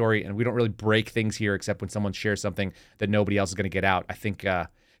an eye on the story, and we don't really break things here except when someone shares something that nobody else is going to get out. I think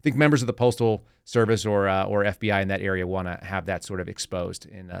members of the Postal Service or FBI in that area want to have that sort of exposed,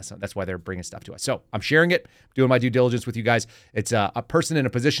 and that's why they're bringing stuff to us. So I'm sharing it, doing my due diligence with you guys. It's a person in a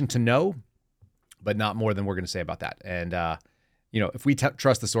position to know, but not more than we're going to say about that. And if we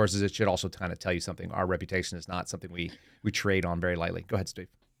trust the sources, it should also kind of tell you something. Our reputation is not something we trade on very lightly. Go ahead, Steve.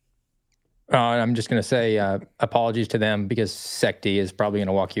 I'm just going to say apologies to them, because SecD is probably going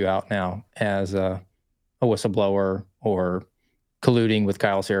to walk you out now as a whistleblower or colluding with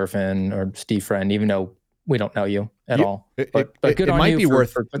Kyle Seraphin or Steve Friend, even though we don't know you at all. But good on you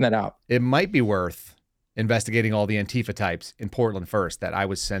for putting that out. It might be worth investigating all the Antifa types in Portland first that I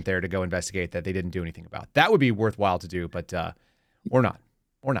was sent there to go investigate that they didn't do anything about. That would be worthwhile to do, but we're not.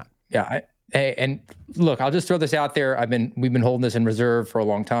 Yeah. Hey, and look, I'll just throw this out there. We've been holding this in reserve for a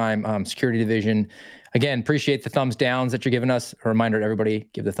long time. Security Division. Again, appreciate the thumbs downs that you're giving us. A reminder to everybody,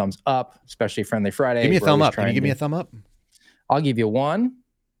 give the thumbs up, especially Friendly Friday. Give me a thumb up. Can you give me a thumb up? I'll give you one.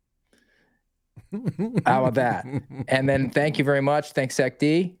 How about that? And then thank you very much. Thanks,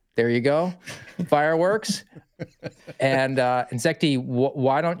 SecD. There you go. Fireworks. And SecD,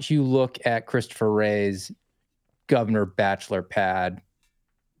 why don't you look at Christopher Wray's governor bachelor pad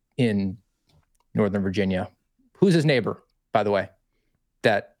in Northern Virginia? Who's his neighbor, by the way,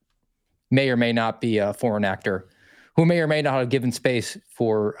 that may or may not be a foreign actor, who may or may not have given space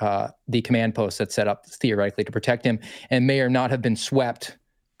for the command post that's set up theoretically to protect him, and may or not have been swept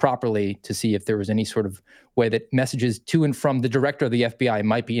properly to see if there was any sort of way that messages to and from the director of the FBI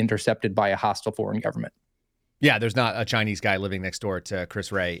might be intercepted by a hostile foreign government. Yeah, there's not a Chinese guy living next door to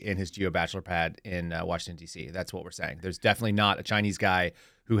Chris Wray in his geo bachelor pad in Washington, D.C. That's what we're saying. There's definitely not a Chinese guy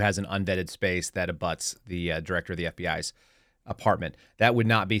who has an unvetted space that abuts the director of the FBI's apartment. That would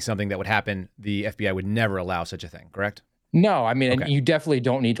not be something that would happen. The FBI would never allow such a thing, correct? No, I mean, and you definitely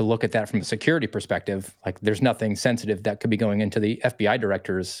don't need to look at that from a security perspective. Like, there's nothing sensitive that could be going into the FBI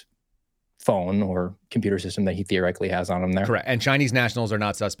director's phone or computer system that he theoretically has on him there. Correct. And Chinese nationals are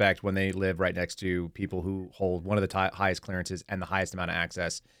not suspect when they live right next to people who hold one of the highest clearances and the highest amount of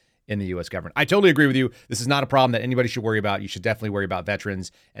access in the U.S. government. I totally agree with you. This is not a problem that anybody should worry about. You should definitely worry about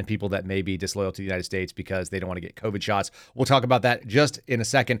veterans and people that may be disloyal to the United States because they don't want to get COVID shots. We'll talk about that just in a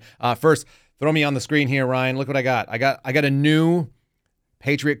second. First, throw me on the screen here, Ryan. Look what I got. I got a new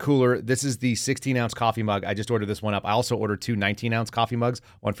Patriot cooler. This is the 16-ounce coffee mug. I just ordered this one up. I also ordered 2 19-ounce coffee mugs,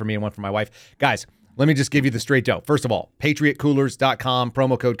 one for me and one for my wife. Guys, let me just give you the straight dough. First of all, patriotcoolers.com,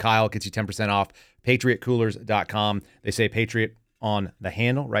 promo code Kyle gets you 10% off. Patriotcoolers.com. They say Patriot on the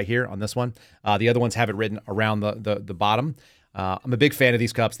handle right here on this one. The other ones have it written around the bottom. I'm a big fan of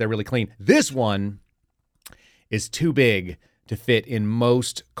these cups. They're really clean. This one is too big to fit in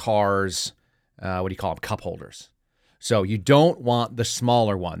most cars. What do you call them? Cup holders. So you don't want the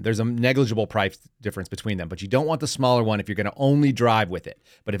smaller one. There's a negligible price difference between them, but you don't want the smaller one if you're going to only drive with it.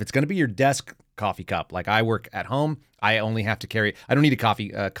 But if it's going to be your desk coffee cup, like I work at home, I only have to carry, I don't need a coffee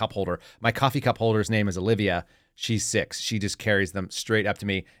cup holder. My coffee cup holder's name is Olivia. She's 6. She just carries them straight up to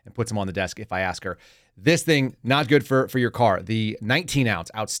me and puts them on the desk if I ask her. This thing, not good for your car. The 19 ounce,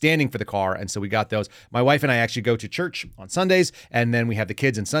 outstanding for the car. And so we got those. My wife and I actually go to church on Sundays, and then we have the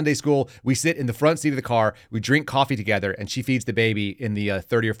kids in Sunday school. We sit in the front seat of the car. We drink coffee together, and she feeds the baby in the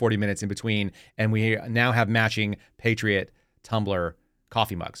 30 or 40 minutes in between. And we now have matching Patriot tumbler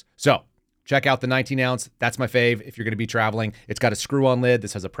coffee mugs. So check out the 19 ounce. That's my fave if you're going to be traveling. It's got a screw-on lid.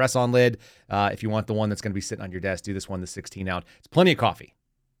 This has a press-on lid. If you want the one that's going to be sitting on your desk, do this one, the 16 ounce. It's plenty of coffee,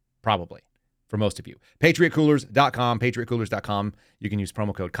 probably, for most of you. PatriotCoolers.com, PatriotCoolers.com. You can use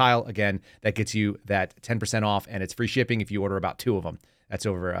promo code Kyle. Again, that gets you that 10% off, and it's free shipping if you order about 2 of them. That's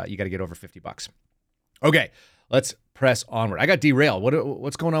over, you got to get over $50. Okay, let's press onward. I got derailed.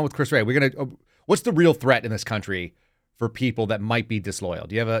 What's going on with Chris Wray? What's the real threat in this country for people that might be disloyal?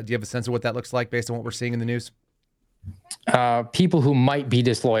 Do you have a sense of what that looks like based on what we're seeing in the news? People who might be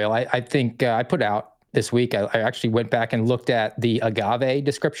disloyal. I think I put out this week, I actually went back and looked at the agave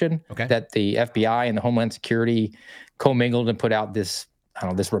description that the FBI and the Homeland Security commingled and put out this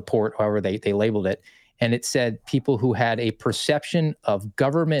report, however they labeled it. And it said people who had a perception of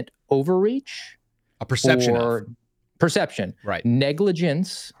government overreach. A perception or perception, right?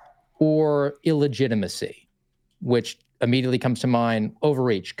 Negligence or illegitimacy, which immediately comes to mind.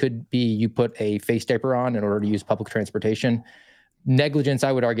 Overreach could be you put a face taper on in order to use public transportation. Negligence,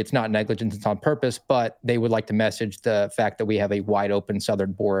 I would argue it's not negligence, it's on purpose, but they would like to message the fact that we have a wide open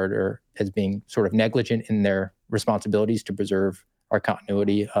southern border as being sort of negligent in their responsibilities to preserve our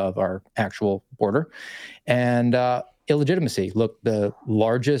continuity of our actual border. And illegitimacy. Look, the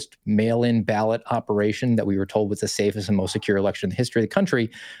largest mail-in ballot operation that we were told was the safest and most secure election in the history of the country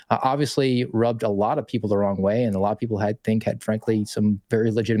obviously rubbed a lot of people the wrong way, and a lot of people had frankly, some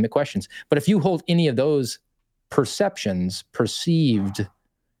very legitimate questions. But if you hold any of those perceived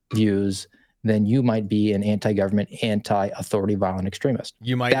views, then you might be an anti-government, anti-authority, violent extremist.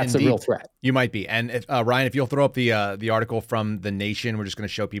 You might. That's indeed. a real threat. You might be. And if, Ryan, if you'll throw up the article from The Nation, we're just going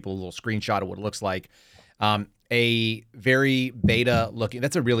to show people a little screenshot of what it looks like. A very beta looking,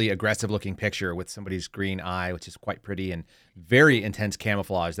 that's a really aggressive looking picture with somebody's green eye, which is quite pretty, and very intense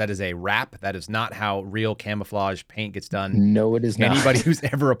camouflage. That is a wrap. That is not how real camouflage paint gets done. No, it is not. Anybody who's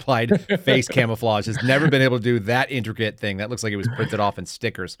ever applied face camouflage has never been able to do that intricate thing. That looks like it was printed off in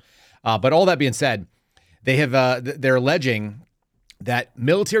stickers. But all that being said, they have they're alleging that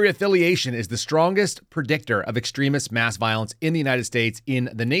military affiliation is the strongest predictor of extremist mass violence in the United States, in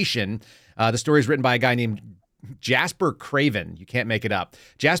The Nation. The story is written by a guy named Jasper Craven. You can't make it up.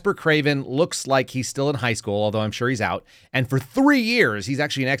 Jasper Craven looks like he's still in high school, although I'm sure he's out. And for 3 years, he's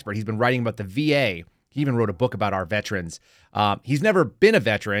actually an expert. He's been writing about the VA. He even wrote a book about our veterans. He's never been a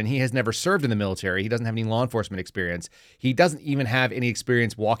veteran. He has never served in the military. He doesn't have any law enforcement experience. He doesn't even have any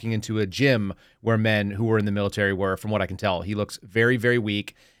experience walking into a gym where men who were in the military were, from what I can tell. He looks very, very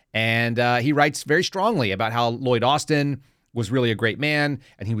weak. And he writes very strongly about how Lloyd Austin was really a great man,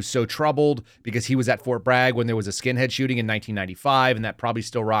 and he was so troubled because he was at Fort Bragg when there was a skinhead shooting in 1995, and that probably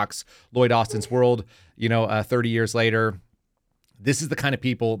still rocks Lloyd Austin's world, 30 years later. This is the kind of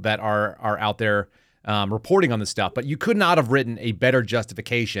people that are out there reporting on this stuff, but you could not have written a better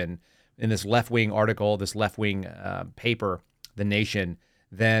justification in this left-wing article, this left-wing paper, The Nation,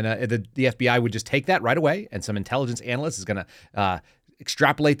 than the FBI would just take that right away, and some intelligence analyst is going to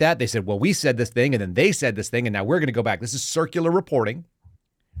extrapolate that. They said, well, we said this thing, and then they said this thing, and now we're going to go back. This is circular reporting,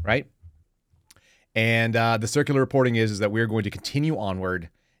 right? And the circular reporting is that we're going to continue onward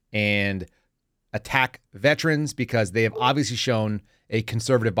and attack veterans because they have obviously shown a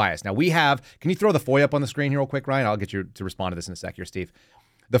conservative bias. Now can you throw the FOIA up on the screen here real quick, Ryan? I'll get you to respond to this in a sec here, Steve.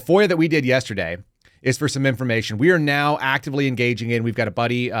 The FOIA that we did yesterday is for some information we are now actively engaging in. We've got a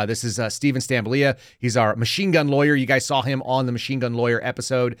buddy. This is Steven Stambolia. He's our machine gun lawyer. You guys saw him on the machine gun lawyer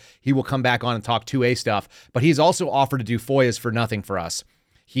episode. He will come back on and talk 2A stuff, but he's also offered to do FOIAs for nothing for us.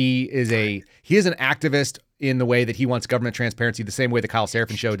 He is an activist in the way that he wants government transparency, the same way the Kyle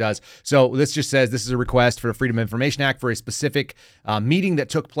Seraphin Show does. So this just says this is a request for the Freedom of Information Act for a specific meeting that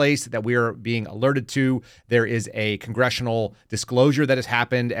took place that we are being alerted to. There is a congressional disclosure that has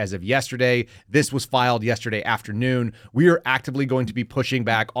happened as of yesterday. This was filed yesterday afternoon. We are actively going to be pushing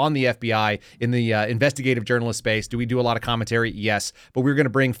back on the FBI in the investigative journalist space. Do we do a lot of commentary? Yes, but we're going to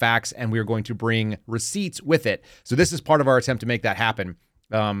bring facts and we're going to bring receipts with it. So this is part of our attempt to make that happen.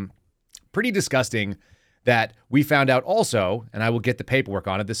 Pretty disgusting that we found out also, and I will get the paperwork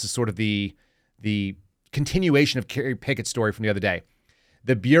on it. This is sort of the continuation of Kerry Pickett's story from the other day.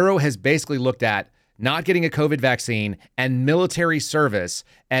 The Bureau has basically looked at not getting a COVID vaccine and military service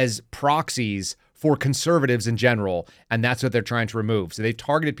as proxies for conservatives in general, and that's what they're trying to remove. So they've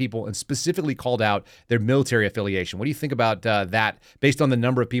targeted people and specifically called out their military affiliation. What do you think about that, based on the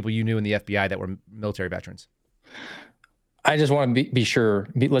number of people you knew in the FBI that were military veterans? I just want to be sure,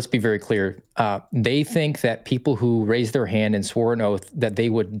 let's be very clear. They think that people who raised their hand and swore an oath that they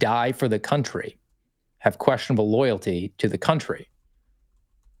would die for the country have questionable loyalty to the country.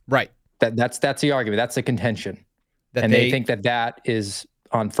 Right. That's the argument. That's the contention. And they think that is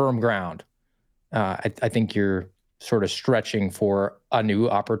on firm ground. I think you're sort of stretching for a new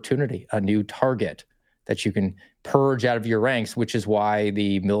opportunity, a new target that you can purge out of your ranks, which is why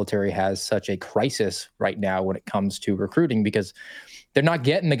the military has such a crisis right now when it comes to recruiting, because they're not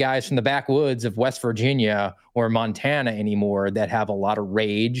getting the guys from the backwoods of West Virginia or Montana anymore that have a lot of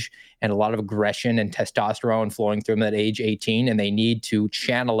rage and a lot of aggression and testosterone flowing through them at age 18, and they need to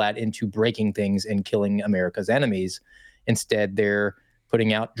channel that into breaking things and killing America's enemies. Instead, they're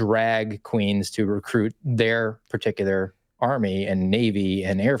putting out drag queens to recruit their particular Army and Navy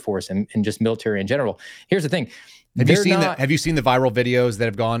and Air Force and just military in general. Here's the thing. Have you seen the viral videos that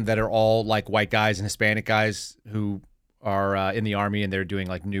have gone that are all like white guys and Hispanic guys who are in the Army, and they're doing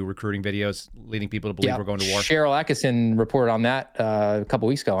like new recruiting videos, leading people to believe we're going to war? Cheryl Atkinson reported on that a couple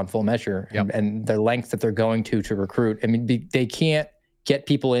weeks ago on Full Measure, and the length that they're going to recruit. I mean, they can't get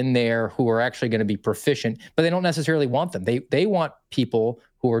people in there who are actually going to be proficient, but they don't necessarily want them. They want people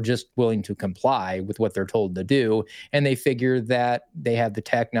who are just willing to comply with what they're told to do, and they figure that they have the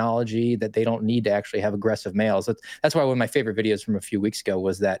technology that they don't need to actually have aggressive males. That's why one of my favorite videos from a few weeks ago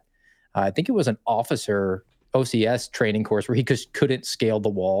was that I think it was an officer OCS training course where he just couldn't scale the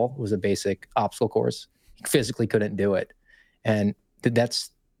wall. It was a basic obstacle course. He physically couldn't do it, and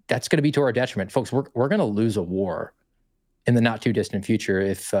that's going to be to our detriment, folks. We're going to lose a war in the not too distant future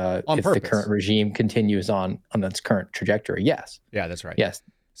if the current regime continues on its current trajectory. Yes. Yeah, that's right. Yes.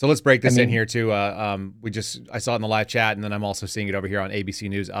 So let's break this in here too. I saw it in the live chat, and then I'm also seeing it over here on ABC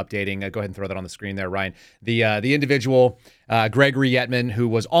News updating. Go ahead and throw that on the screen there, Ryan. The individual, Gregory Yetman, who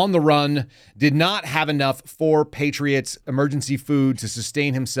was on the run, did not have enough for Patriots emergency food to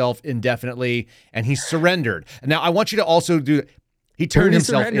sustain himself indefinitely, and he surrendered. Now, I want you to also do. He turned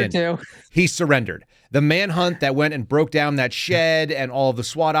himself in. He surrendered. The manhunt that went and broke down that shed and all of the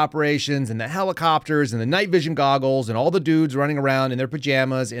SWAT operations and the helicopters and the night vision goggles and all the dudes running around in their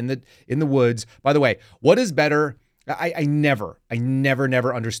pajamas in the woods. By the way, what is better? I never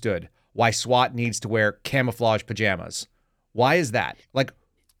understood why SWAT needs to wear camouflage pajamas. Why is that? Like,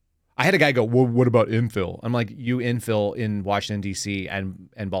 I had a guy go, well, what about infill? I'm like, you infill in Washington, D.C. and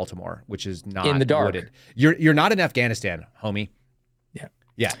Baltimore, which is not in the dark. Wooded. You're not in Afghanistan, homie.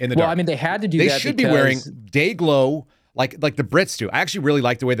 Yeah, in the dark. Well, I mean, they had to do that. They should be wearing day glow like the Brits do. I actually really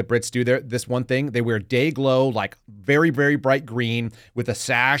like the way the Brits do this one thing. They wear day glow, like very, very bright green with a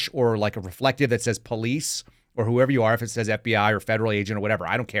sash or like a reflective that says police or whoever you are. If it says FBI or federal agent or whatever,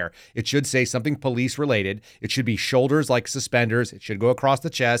 I don't care. It should say something police related. It should be shoulders like suspenders. It should go across the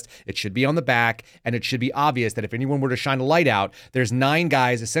chest. It should be on the back. And it should be obvious that if anyone were to shine a light out, there's 9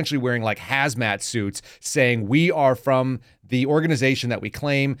 guys essentially wearing like hazmat suits saying we are from the organization that we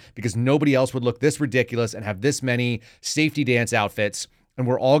claim, because nobody else would look this ridiculous and have this many safety dance outfits, and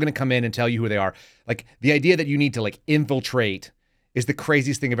we're all going to come in and tell you who they are. Like, the idea that you need to like infiltrate is the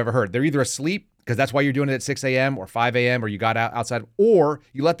craziest thing I've ever heard. They're either asleep, because that's why you're doing it at 6 a.m. or 5 a.m. or you got outside, or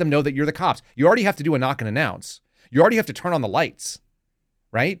you let them know that you're the cops. You already have to do a knock and announce. You already have to turn on the lights,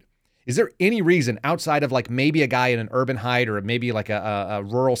 right? Is there any reason outside of like maybe a guy in an urban hide or maybe like a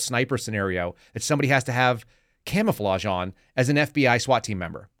rural sniper scenario that somebody has to have camouflage on as an FBI SWAT team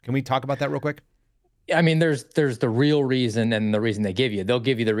member? Can we talk about that real quick? I mean, there's the real reason and the reason they give you. They'll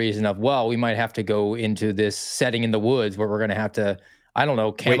give you the reason of, well, we might have to go into this setting in the woods where we're going to have to, I don't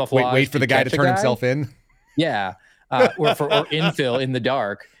know, camouflage. Wait for the guy to turn himself in? Yeah. Or infill in the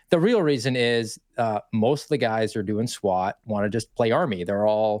dark. The real reason is most of the guys who are doing SWAT want to just play Army. They're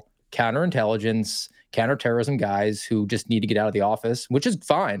all counterintelligence, counterterrorism guys who just need to get out of the office, which is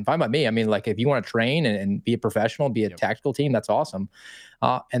fine by me. I mean, like, if you want to train and be a professional, be a tactical team, that's awesome.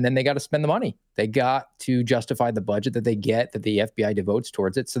 And then they got to spend the money. They got to justify the budget that they get, that the FBI devotes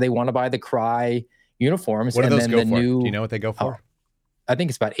towards it. So they want to buy the Cry uniforms. What do those go for? Do you know what they go for? I think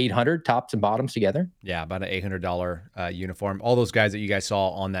it's about $800 tops and bottoms together. Yeah, about an $800 uniform. All those guys that you guys saw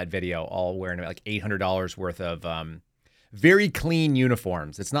on that video, all wearing like $800 worth of very clean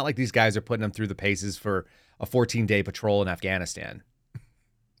uniforms. It's not like these guys are putting them through the paces for a 14-day patrol in Afghanistan.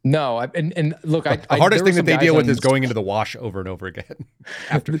 No, and look, the hardest thing that they deal with is going into the wash over and over again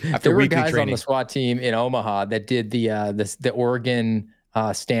after there were weekly guys training. on the SWAT team in Omaha that did the Oregon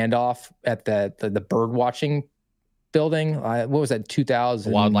standoff at the bird watching building. What was that?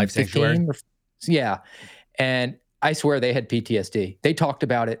 2015? Wildlife sanctuary. Yeah, and I swear they had PTSD. They talked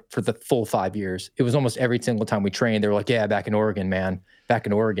about it for the full 5 years. It was almost every single time we trained. They were like, "Yeah, back in Oregon, man. Back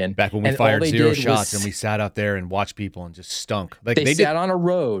in Oregon." Back when we fired 0 shots and we sat out there and watched people and just stunk. Like they sat on a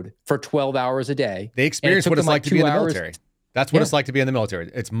road for 12 hours a day. They experienced what it's like to be in the military. That's what it's like to be in the military.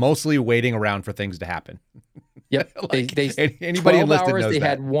 It's mostly waiting around for things to happen. Yep. Like, anybody 12 enlisted hours, knows they that.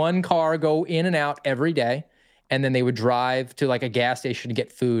 had one car go in and out every day, and then they would drive to like a gas station to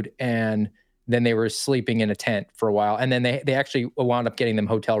get food, and then they were sleeping in a tent for a while. And then they actually wound up getting them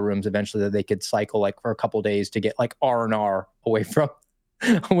hotel rooms eventually that they could cycle like for a couple of days to get like R&R away from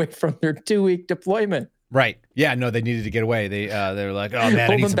their 2-week deployment. Right. Yeah, no, they needed to get away. They were like, "Oh man,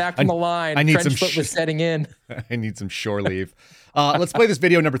 pull them back from the line. I need Trench some foot was setting in." I need some shore leave. Let's play this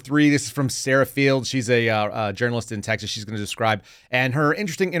video number 3. This is from Sarah Field. She's a journalist in Texas. She's going to describe and her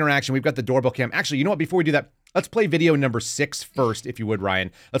interesting interaction. We've got the doorbell cam. Actually, you know what? Before we do that, let's play video number 6 first, if you would, Ryan.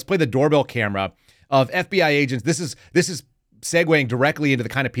 Let's play the doorbell camera of FBI agents. This is segueing directly into the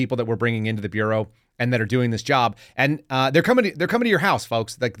kind of people that we're bringing into the Bureau and that are doing this job. And they're coming to your house,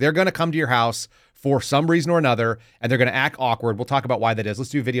 folks. Like, they're going to come to your house for some reason or another, and they're going to act awkward. We'll talk about why that is. Let's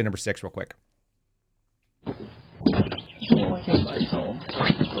do video number 6 real quick. My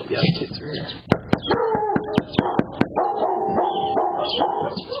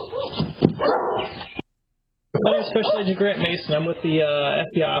name is Special Agent Grant Mason. I'm with the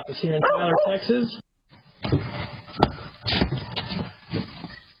FBI office here in Tyler, Texas.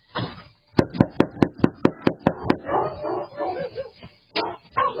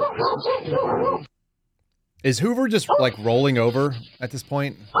 Is Hoover just like rolling over at this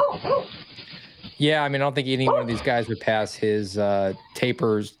point? Yeah, I mean, I don't think any one of these guys would pass his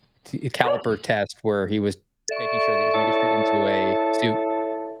caliper test where he was making sure that he could fit into a suit.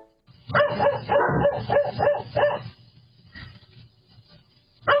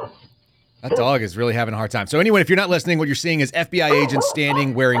 That dog is really having a hard time. So anyway, if you're not listening, what you're seeing is FBI agents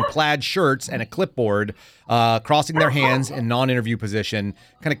standing wearing plaid shirts and a clipboard, crossing their hands in non-interview position,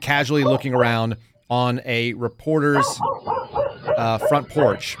 kind of casually looking around on a reporter's front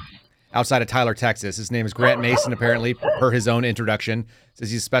porch outside of Tyler, Texas. His name is Grant Mason, apparently, per his own introduction. Says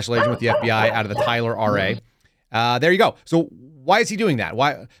he's a special agent with the FBI out of the Tyler RA. There you go. So why is he doing that?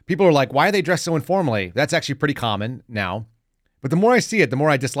 Why people are like, why are they dressed so informally? That's actually pretty common now. But the more I see it, the more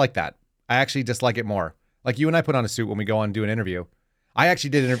I dislike that. I actually dislike it more. Like, you and I put on a suit when we go on and do an interview. I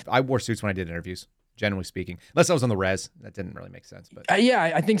actually I wore suits when I did interviews, generally speaking. Unless I was on the res. That didn't really make sense. But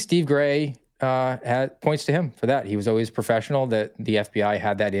yeah, I think Steve Gray points to him for that. He was always professional, that the FBI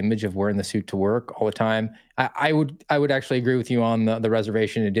had that image of wearing the suit to work all the time. I would actually agree with you on the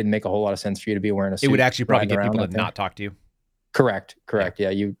reservation. It didn't make a whole lot of sense for you to be wearing a suit. It would actually probably get people to not talk to you. Correct. Yeah,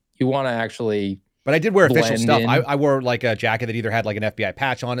 you want to actually... But I did wear official stuff. In. I wore like a jacket that either had like an FBI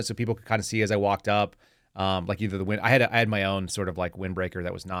patch on it so people could kind of see as I walked up. Like either the wind. I had my own sort of like windbreaker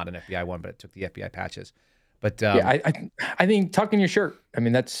that was not an FBI one, but it took the FBI patches. But yeah, I think tucking your shirt. I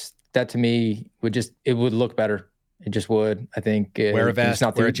mean, that to me would look better. It just would. I think wear a vest,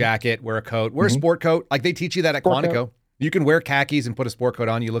 wear a jacket, wear a coat, wear a sport coat. Like they teach you that at Quantico. You can wear khakis and put a sport coat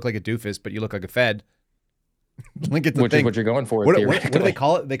on. You look like a doofus, but you look like a Fed. Like it's the Which thing. is what you're going for. What do they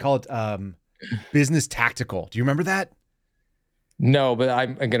call it? They call it business tactical. Do you remember that? No, but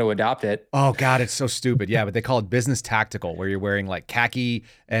I'm going to adopt it. Oh God, it's so stupid. Yeah, but they call it business tactical, where you're wearing like khaki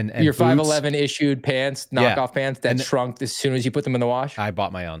and your boots. 511 issued pants, knockoff pants that shrunk as soon as you put them in the wash. I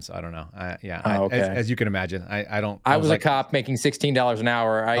bought my own, so I don't know. Okay. As you can imagine, I don't. I was like, a cop making $16 an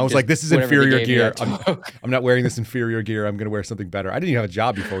hour. I was like, this is inferior gear. I'm not wearing this inferior gear. I'm going to wear something better. I didn't even have a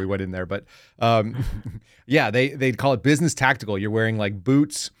job before we went in there, but yeah, they call it business tactical. You're wearing like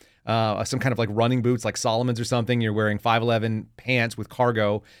boots. Some kind of like running boots, like Solomon's or something. You're wearing 511 pants with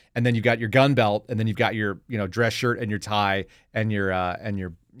cargo, and then you've got your gun belt, and then you've got your dress shirt and your tie and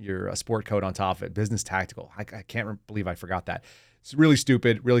your sport coat on top of it. Business tactical. I can't believe I forgot that. It's really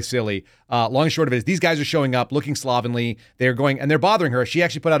stupid, really silly. Long and short of it is these guys are showing up looking slovenly. They're going and they're bothering her. She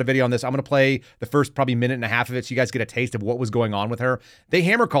actually put out a video on this. I'm going to play the first probably minute and a half of it so you guys get a taste of what was going on with her. They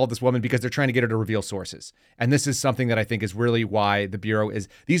hammer called this woman because they're trying to get her to reveal sources. And this is something that I think is really why the Bureau is,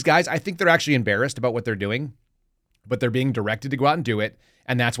 these guys, I think they're actually embarrassed about what they're doing, but they're being directed to go out and do it.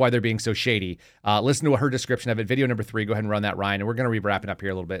 And that's why they're being so shady. Listen to her description of it. Video number 3. Go ahead and run that, Ryan. And we're going to be wrapping up here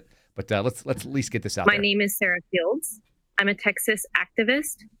a little bit, but let's at least get this out there. My name is Sarah Fields. I'm a Texas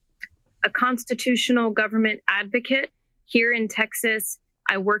activist, a constitutional government advocate here in Texas.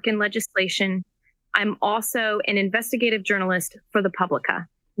 I work in legislation. I'm also an investigative journalist for the Publica.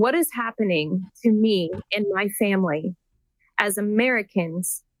 What is happening to me and my family as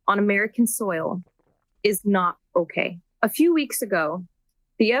Americans on American soil is not okay. A few weeks ago,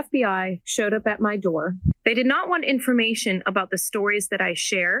 the FBI showed up at my door. They did not want information about the stories that I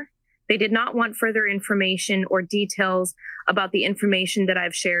share. They did not want further information or details about the information that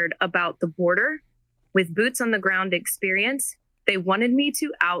I've shared about the border with boots on the ground experience. They wanted me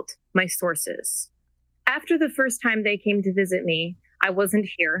to out my sources. After the first time they came to visit me, I wasn't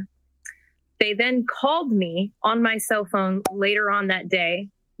here. They then called me on my cell phone later on that day.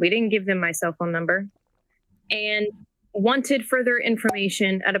 We didn't give them my cell phone number, and wanted further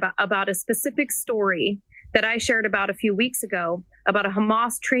information about a specific story that I shared about a few weeks ago about a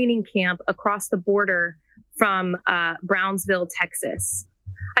Hamas training camp across the border from Brownsville, Texas.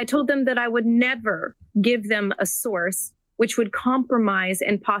 I told them that I would never give them a source which would compromise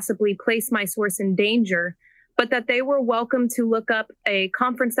and possibly place my source in danger, but that they were welcome to look up a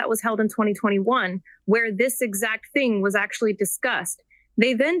conference that was held in 2021 where this exact thing was actually discussed.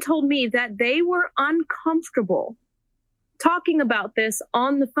 They then told me that they were uncomfortable talking about this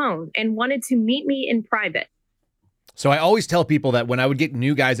on the phone and wanted to meet me in private. So I always tell people that when I would get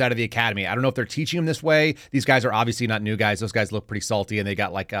new guys out of the academy, I don't know if they're teaching them this way. These guys are obviously not new guys. Those guys look pretty salty and they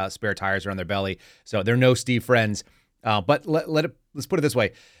got like spare tires around their belly. So they're no Steve friends. But let's put it this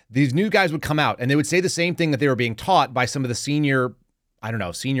way. These new guys would come out and they would say the same thing that they were being taught by some of the senior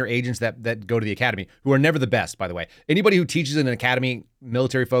agents that go to the academy, who are never the best, by the way. Anybody who teaches in an academy,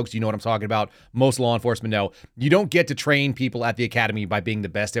 military folks, you know what I'm talking about. Most law enforcement know. You don't get to train people at the academy by being the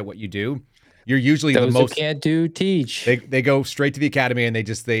best at what you do. You're usually those the most who can't do teach. They go straight to the academy and they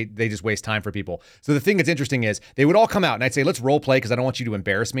just waste time for people. So the thing that's interesting is they would all come out and I'd say, let's role play because I don't want you to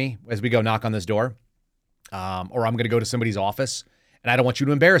embarrass me as we go knock on this door. Or I'm going to go to somebody's office and I don't want you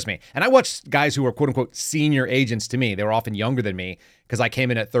to embarrass me. And I watched guys who were quote unquote senior agents to me. They were often younger than me because I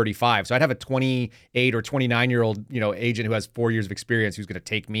came in at 35. So I'd have a 28 or 29-year-old, agent who has 4 years of experience who's going to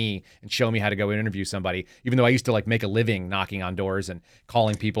take me and show me how to go interview somebody, even though I used to like make a living knocking on doors and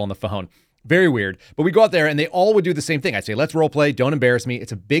calling people on the phone. Very weird. But we go out there and they all would do the same thing. I'd say, let's role play. Don't embarrass me.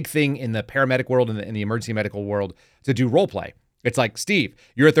 It's a big thing in the paramedic world and in the emergency medical world to do role play. It's like, Steve,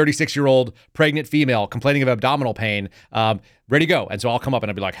 you're a 36-year-old pregnant female complaining of abdominal pain. Ready to go. And so I'll come up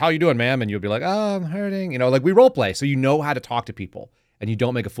and I'll be like, how you doing, ma'am? And you'll be like, oh, I'm hurting. Like we role play. So you know how to talk to people and you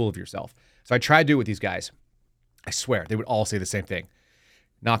don't make a fool of yourself. So I tried to do it with these guys. I swear they would all say the same thing.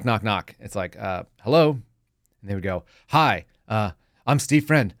 Knock, knock, knock. It's like, hello. And they would go, hi, I'm Steve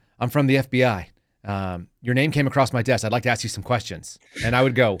Friend. I'm from the FBI. Your name came across my desk. I'd like to ask you some questions. And I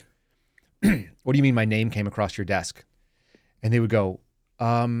would go, what do you mean my name came across your desk? And they would go,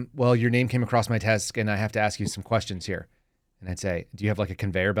 well, your name came across my desk and I have to ask you some questions here. And I'd say, do you have like a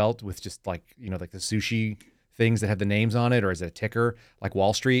conveyor belt with just like, like the sushi things that have the names on it? Or is it a ticker like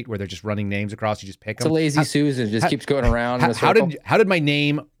Wall Street where they're just running names across? You just pick them. It's a lazy Susan. It just keeps going around in a circle. How did my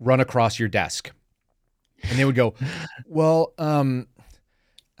name run across your desk? And they would go, well, time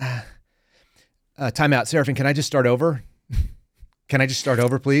out. Seraphin, can I just start over? Can I just start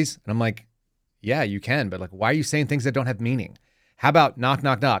over, please? And I'm like, yeah, you can. But like, why are you saying things that don't have meaning? How about knock,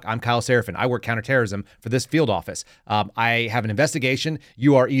 knock, knock? I'm Kyle Seraphin. I work counterterrorism for this field office. I have an investigation.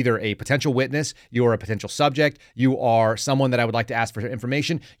 You are either a potential witness, you are a potential subject, you are someone that I would like to ask for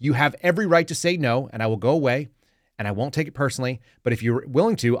information. You have every right to say no, and I will go away. And I won't take it personally, but if you're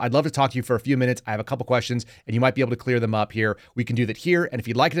willing to, I'd love to talk to you for a few minutes. I have a couple questions and you might be able to clear them up here. We can do that here. And if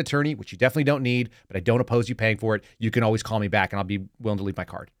you'd like an attorney, which you definitely don't need, but I don't oppose you paying for it, you can always call me back and I'll be willing to leave my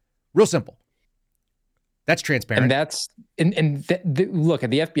card. Real simple. That's transparent. And that's, look,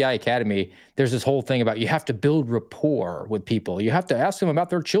 at the FBI Academy, there's this whole thing about you have to build rapport with people. You have to ask them about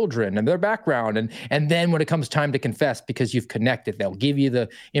their children and their background. And then when it comes time to confess, because you've connected, they'll give you the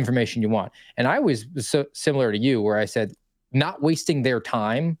information you want. And I was so similar to you where I said, not wasting their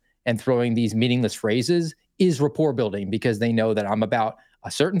time and throwing these meaningless phrases is rapport building because they know that I'm about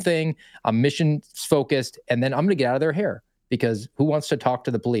a certain thing, I'm mission focused, and then I'm going to get out of their hair. Because who wants to talk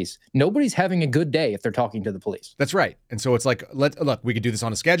to the police? Nobody's having a good day if they're talking to the police. That's right. And so it's like, look, we could do this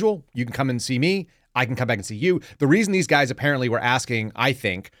on a schedule. You can come and see me. I can come back and see you. The reason these guys apparently were asking, I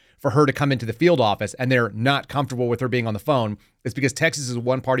think, for her to come into the field office and they're not comfortable with her being on the phone is because Texas is a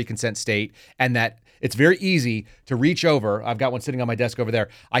one-party consent state and that it's very easy to reach over. I've got one sitting on my desk over there.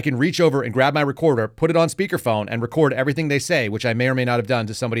 I can reach over and grab my recorder, put it on speakerphone and record everything they say, which I may or may not have done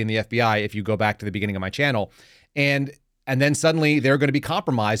to somebody in the FBI if you go back to the beginning of my channel. And And then suddenly they're going to be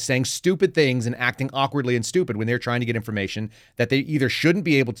compromised, saying stupid things and acting awkwardly and stupid when they're trying to get information that they either shouldn't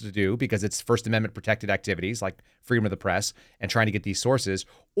be able to do because it's First Amendment protected activities like freedom of the press and trying to get these sources,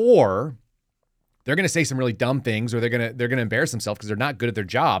 or they're going to say some really dumb things, or they're going to embarrass themselves because they're not good at their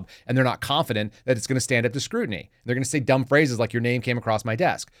job and they're not confident that it's going to stand up to scrutiny. They're going to say dumb phrases like "your name came across my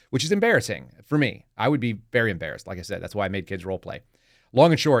desk," which is embarrassing for me. I would be very embarrassed. Like I said, that's why I made kids role play.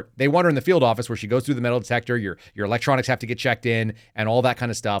 Long and short, they want her in the field office where she goes through the metal detector, your electronics have to get checked in and all that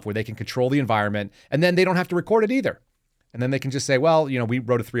kind of stuff, where they can control the environment, and then they don't have to record it either. And then they can just say, well, we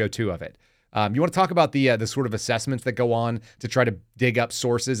wrote a 302 of it. You want to talk about the sort of assessments that go on to try to dig up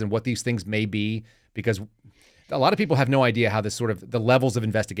sources and what these things may be? Because a lot of people have no idea how the levels of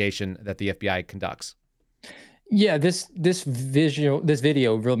investigation that the FBI conducts. Yeah, this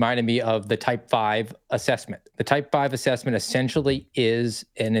video reminded me of the Type 5 assessment. The Type 5 assessment essentially is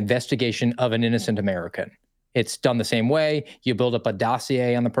an investigation of an innocent American. It's done the same way. You build up a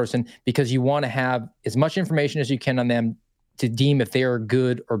dossier on the person because you want to have as much information as you can on them to deem if they are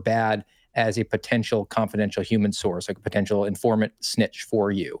good or bad as a potential confidential human source, like a potential informant snitch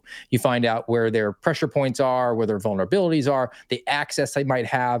for you. You find out where their pressure points are, where their vulnerabilities are, the access they might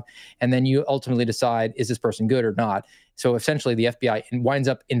have, and then you ultimately decide, is this person good or not? So essentially the FBI winds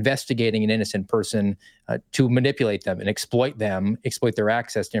up investigating an innocent person to manipulate them and exploit their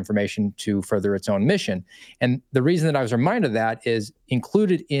access to information to further its own mission. And the reason that I was reminded of that is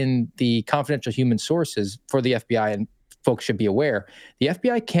included in the confidential human sources for the FBI, and folks should be aware, the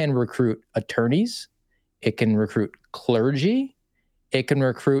FBI can recruit attorneys, it can recruit clergy, it can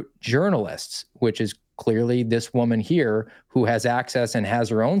recruit journalists, which is clearly this woman here who has access and has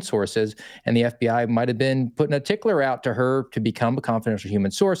her own sources. And the FBI might have been putting a tickler out to her to become a confidential human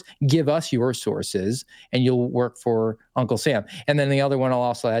source. Give us your sources and you'll work for Uncle Sam. And then the other one I'll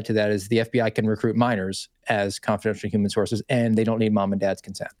also add to that is the FBI can recruit minors as confidential human sources, and they don't need mom and dad's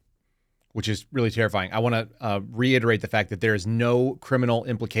consent. Which is really terrifying. I want to reiterate the fact that there is no criminal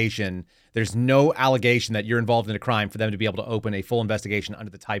implication. There's no allegation that you're involved in a crime for them to be able to open a full investigation under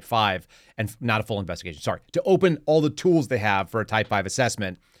the Type 5, and not a full investigation, sorry, to open all the tools they have for a Type 5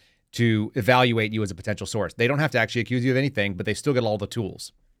 assessment to evaluate you as a potential source. They don't have to actually accuse you of anything, but they still get all the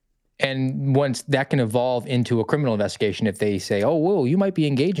tools. And once that can evolve into a criminal investigation, if they say, oh, whoa, you might be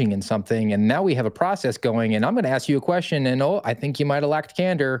engaging in something, and now we have a process going, and I'm going to ask you a question, and I think you might have lacked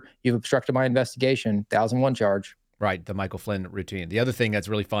candor. You've obstructed my investigation. 1001 charge. Right, the Michael Flynn routine. The other thing that's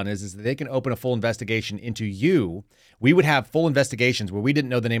really fun is that they can open a full investigation into you. We would have full investigations where we didn't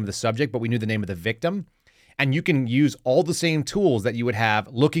know the name of the subject, but we knew the name of the victim. And you can use all the same tools that you would have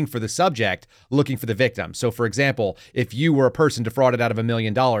looking for the subject, looking for the victim. So, for example, if you were a person defrauded out of $1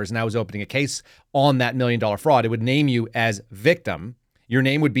 million and I was opening a case on that $1 million fraud, it would name you as victim. Your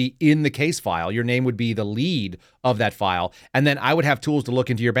name would be in the case file. Your name would be the lead of that file. And then I would have tools to look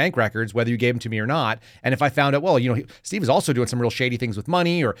into your bank records, whether you gave them to me or not. And if I found out, well, Steve is also doing some real shady things with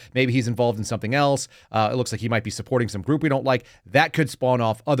money, or maybe he's involved in something else. It looks like he might be supporting some group we don't like. That could spawn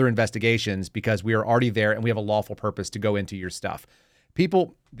off other investigations because we are already there and we have a lawful purpose to go into your stuff.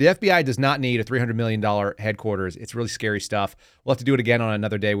 People, the FBI does not need a $300 million headquarters. It's really scary stuff. We'll have to do it again on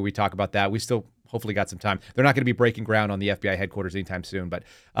another day where we talk about that. We still hopefully got some time. They're not going to be breaking ground on the FBI headquarters anytime soon, but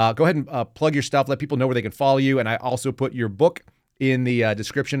go ahead and plug your stuff. Let people know where they can follow you. And I also put your book in the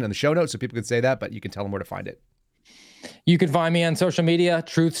description and the show notes so people can say that, but you can tell them where to find it. You can find me on social media,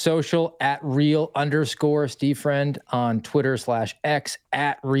 Truth Social, @real_Steve Friend, on Twitter /X,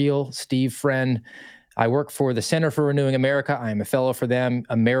 @RealSteveFriend. I work for the Center for Renewing America. I am a fellow for them.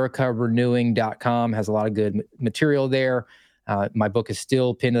 AmericaRenewing.com has a lot of good material there. My book is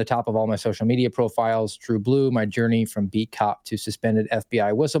still pinned to the top of all my social media profiles. True Blue, my journey from beat cop to suspended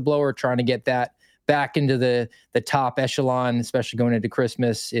FBI whistleblower, trying to get that back into the top echelon, especially going into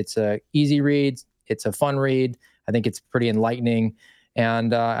Christmas. It's a easy read. It's a fun read. I think it's pretty enlightening.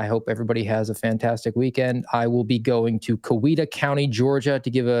 And I hope everybody has a fantastic weekend. I will be going to Coweta County, Georgia, to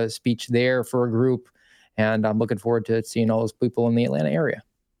give a speech there for a group. And I'm looking forward to seeing all those people in the Atlanta area.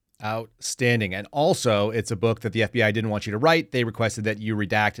 Outstanding. And also, it's a book that the FBI didn't want you to write. They requested that you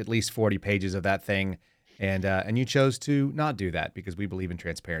redact at least 40 pages of that thing. And you chose to not do that because we believe in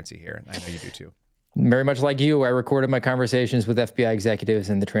transparency here. And I know you do too. Very much like you, I recorded my conversations with FBI executives,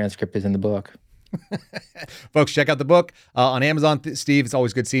 and the transcript is in the book. Folks, check out the book on Amazon. Steve, it's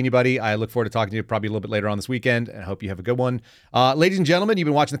always good seeing you, buddy. I look forward to talking to you probably a little bit later on this weekend, and I hope you have a good one. Ladies and gentlemen, you've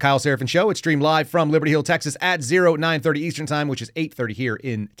been watching The Kyle Seraphin Show. It's streamed live from Liberty Hill, Texas at 9:30 Eastern Time, which is 8:30 here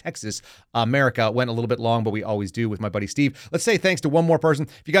in Texas. America went a little bit long, but we always do with my buddy Steve. Let's say thanks to one more person.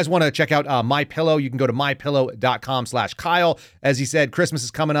 If you guys want to check out MyPillow, you can go to mypillow.com/Kyle. As he said, Christmas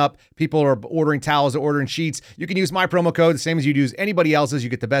is coming up. People are ordering towels, they're ordering sheets. You can use my promo code, the same as you'd use anybody else's. You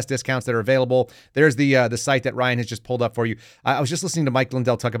get the best discounts that are available. There's the site that Ryan has just pulled up for you. I was just listening to Mike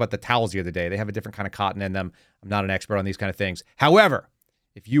Lindell talk about the towels the other day. They have a different kind of cotton in them. I'm not an expert on these kind of things. However,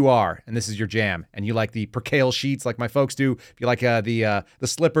 if you are, and this is your jam, and you like the percale sheets like my folks do, if you like the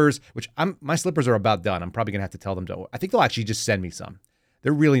slippers, which my slippers are about done. I'm probably going to have to tell them to. I think they'll actually just send me some.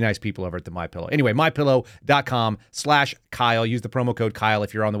 They're really nice people over at the MyPillow. Anyway, mypillow.com/Kyle. Use the promo code Kyle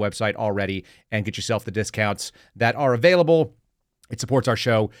if you're on the website already and get yourself the discounts that are available. It supports our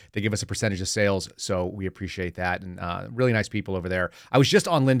show. They give us a percentage of sales, so we appreciate that. And really nice people over there. I was just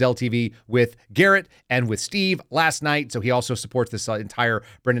on Lindell TV with Garrett and with Steve last night, so he also supports this entire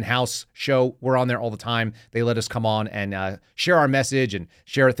Brendan House show. We're on there all the time. They let us come on and share our message and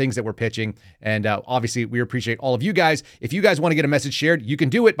share things that we're pitching. And obviously, we appreciate all of you guys. If you guys want to get a message shared, you can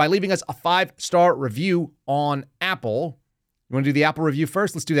do it by leaving us a 5-star review on Apple. You want to do the Apple review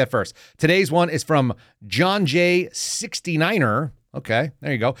first? Let's do that first. Today's one is from John J. 69er. Okay,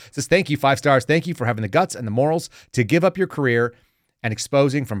 there you go. It says, thank you, 5 stars. Thank you for having the guts and the morals to give up your career and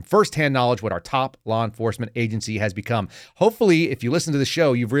exposing from firsthand knowledge what our top law enforcement agency has become. Hopefully, if you listen to the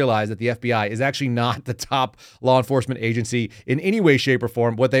show, you've realized that the FBI is actually not the top law enforcement agency in any way, shape, or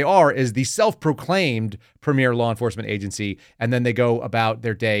form. What they are is the self-proclaimed premier law enforcement agency, and then they go about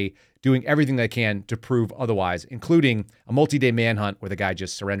their day doing everything they can to prove otherwise, including a multi-day manhunt where the guy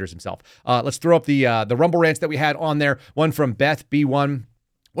just surrenders himself. Let's throw up the Rumble rants that we had on there. One from Beth B1.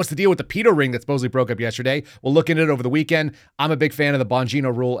 What's the deal with the pedo ring that supposedly broke up yesterday? We'll look into it over the weekend. I'm a big fan of the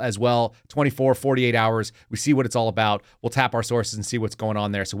Bongino rule as well. 24, 48 hours. We see what it's all about. We'll tap our sources and see what's going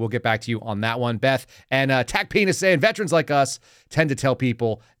on there. So we'll get back to you on that one, Beth. And Tack Penis saying veterans like us tend to tell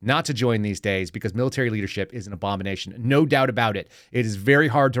people not to join these days because military leadership is an abomination. No doubt about it. It is very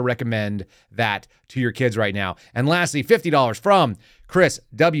hard to recommend that to your kids right now. And lastly, $50 from Chris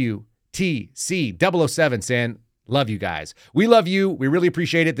WTC007 saying, love you guys. We love you. We really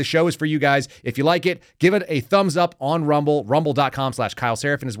appreciate it. The show is for you guys. If you like it, give it a thumbs up on Rumble. Rumble.com/Kyle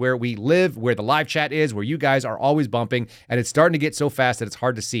Seraphin is where we live, where the live chat is, where you guys are always bumping. And it's starting to get so fast that it's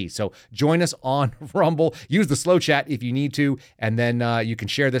hard to see. So join us on Rumble. Use the slow chat if you need to. And then you can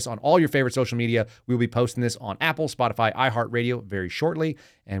share this on all your favorite social media. We'll be posting this on Apple, Spotify, iHeartRadio very shortly.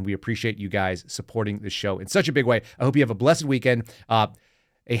 And we appreciate you guys supporting the show in such a big way. I hope you have a blessed weekend.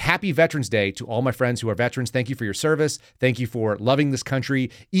 A happy Veterans Day to all my friends who are veterans. Thank you for your service. Thank you for loving this country.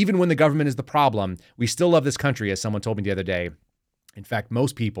 Even when the government is the problem, we still love this country, as someone told me the other day. In fact,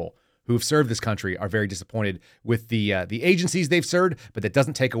 most people who have served this country are very disappointed with the agencies they've served, but that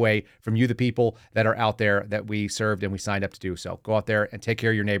doesn't take away from you, the people that are out there that we served and we signed up to do. So go out there and take care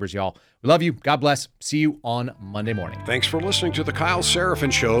of your neighbors, y'all. We love you. God bless. See you on Monday morning. Thanks for listening to The Kyle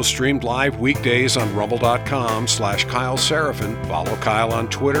Seraphin Show, streamed live weekdays on rumble.com/Kyle Seraphin. Follow Kyle on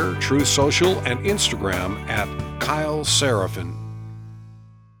Twitter, Truth Social, and Instagram at Kyle Seraphin.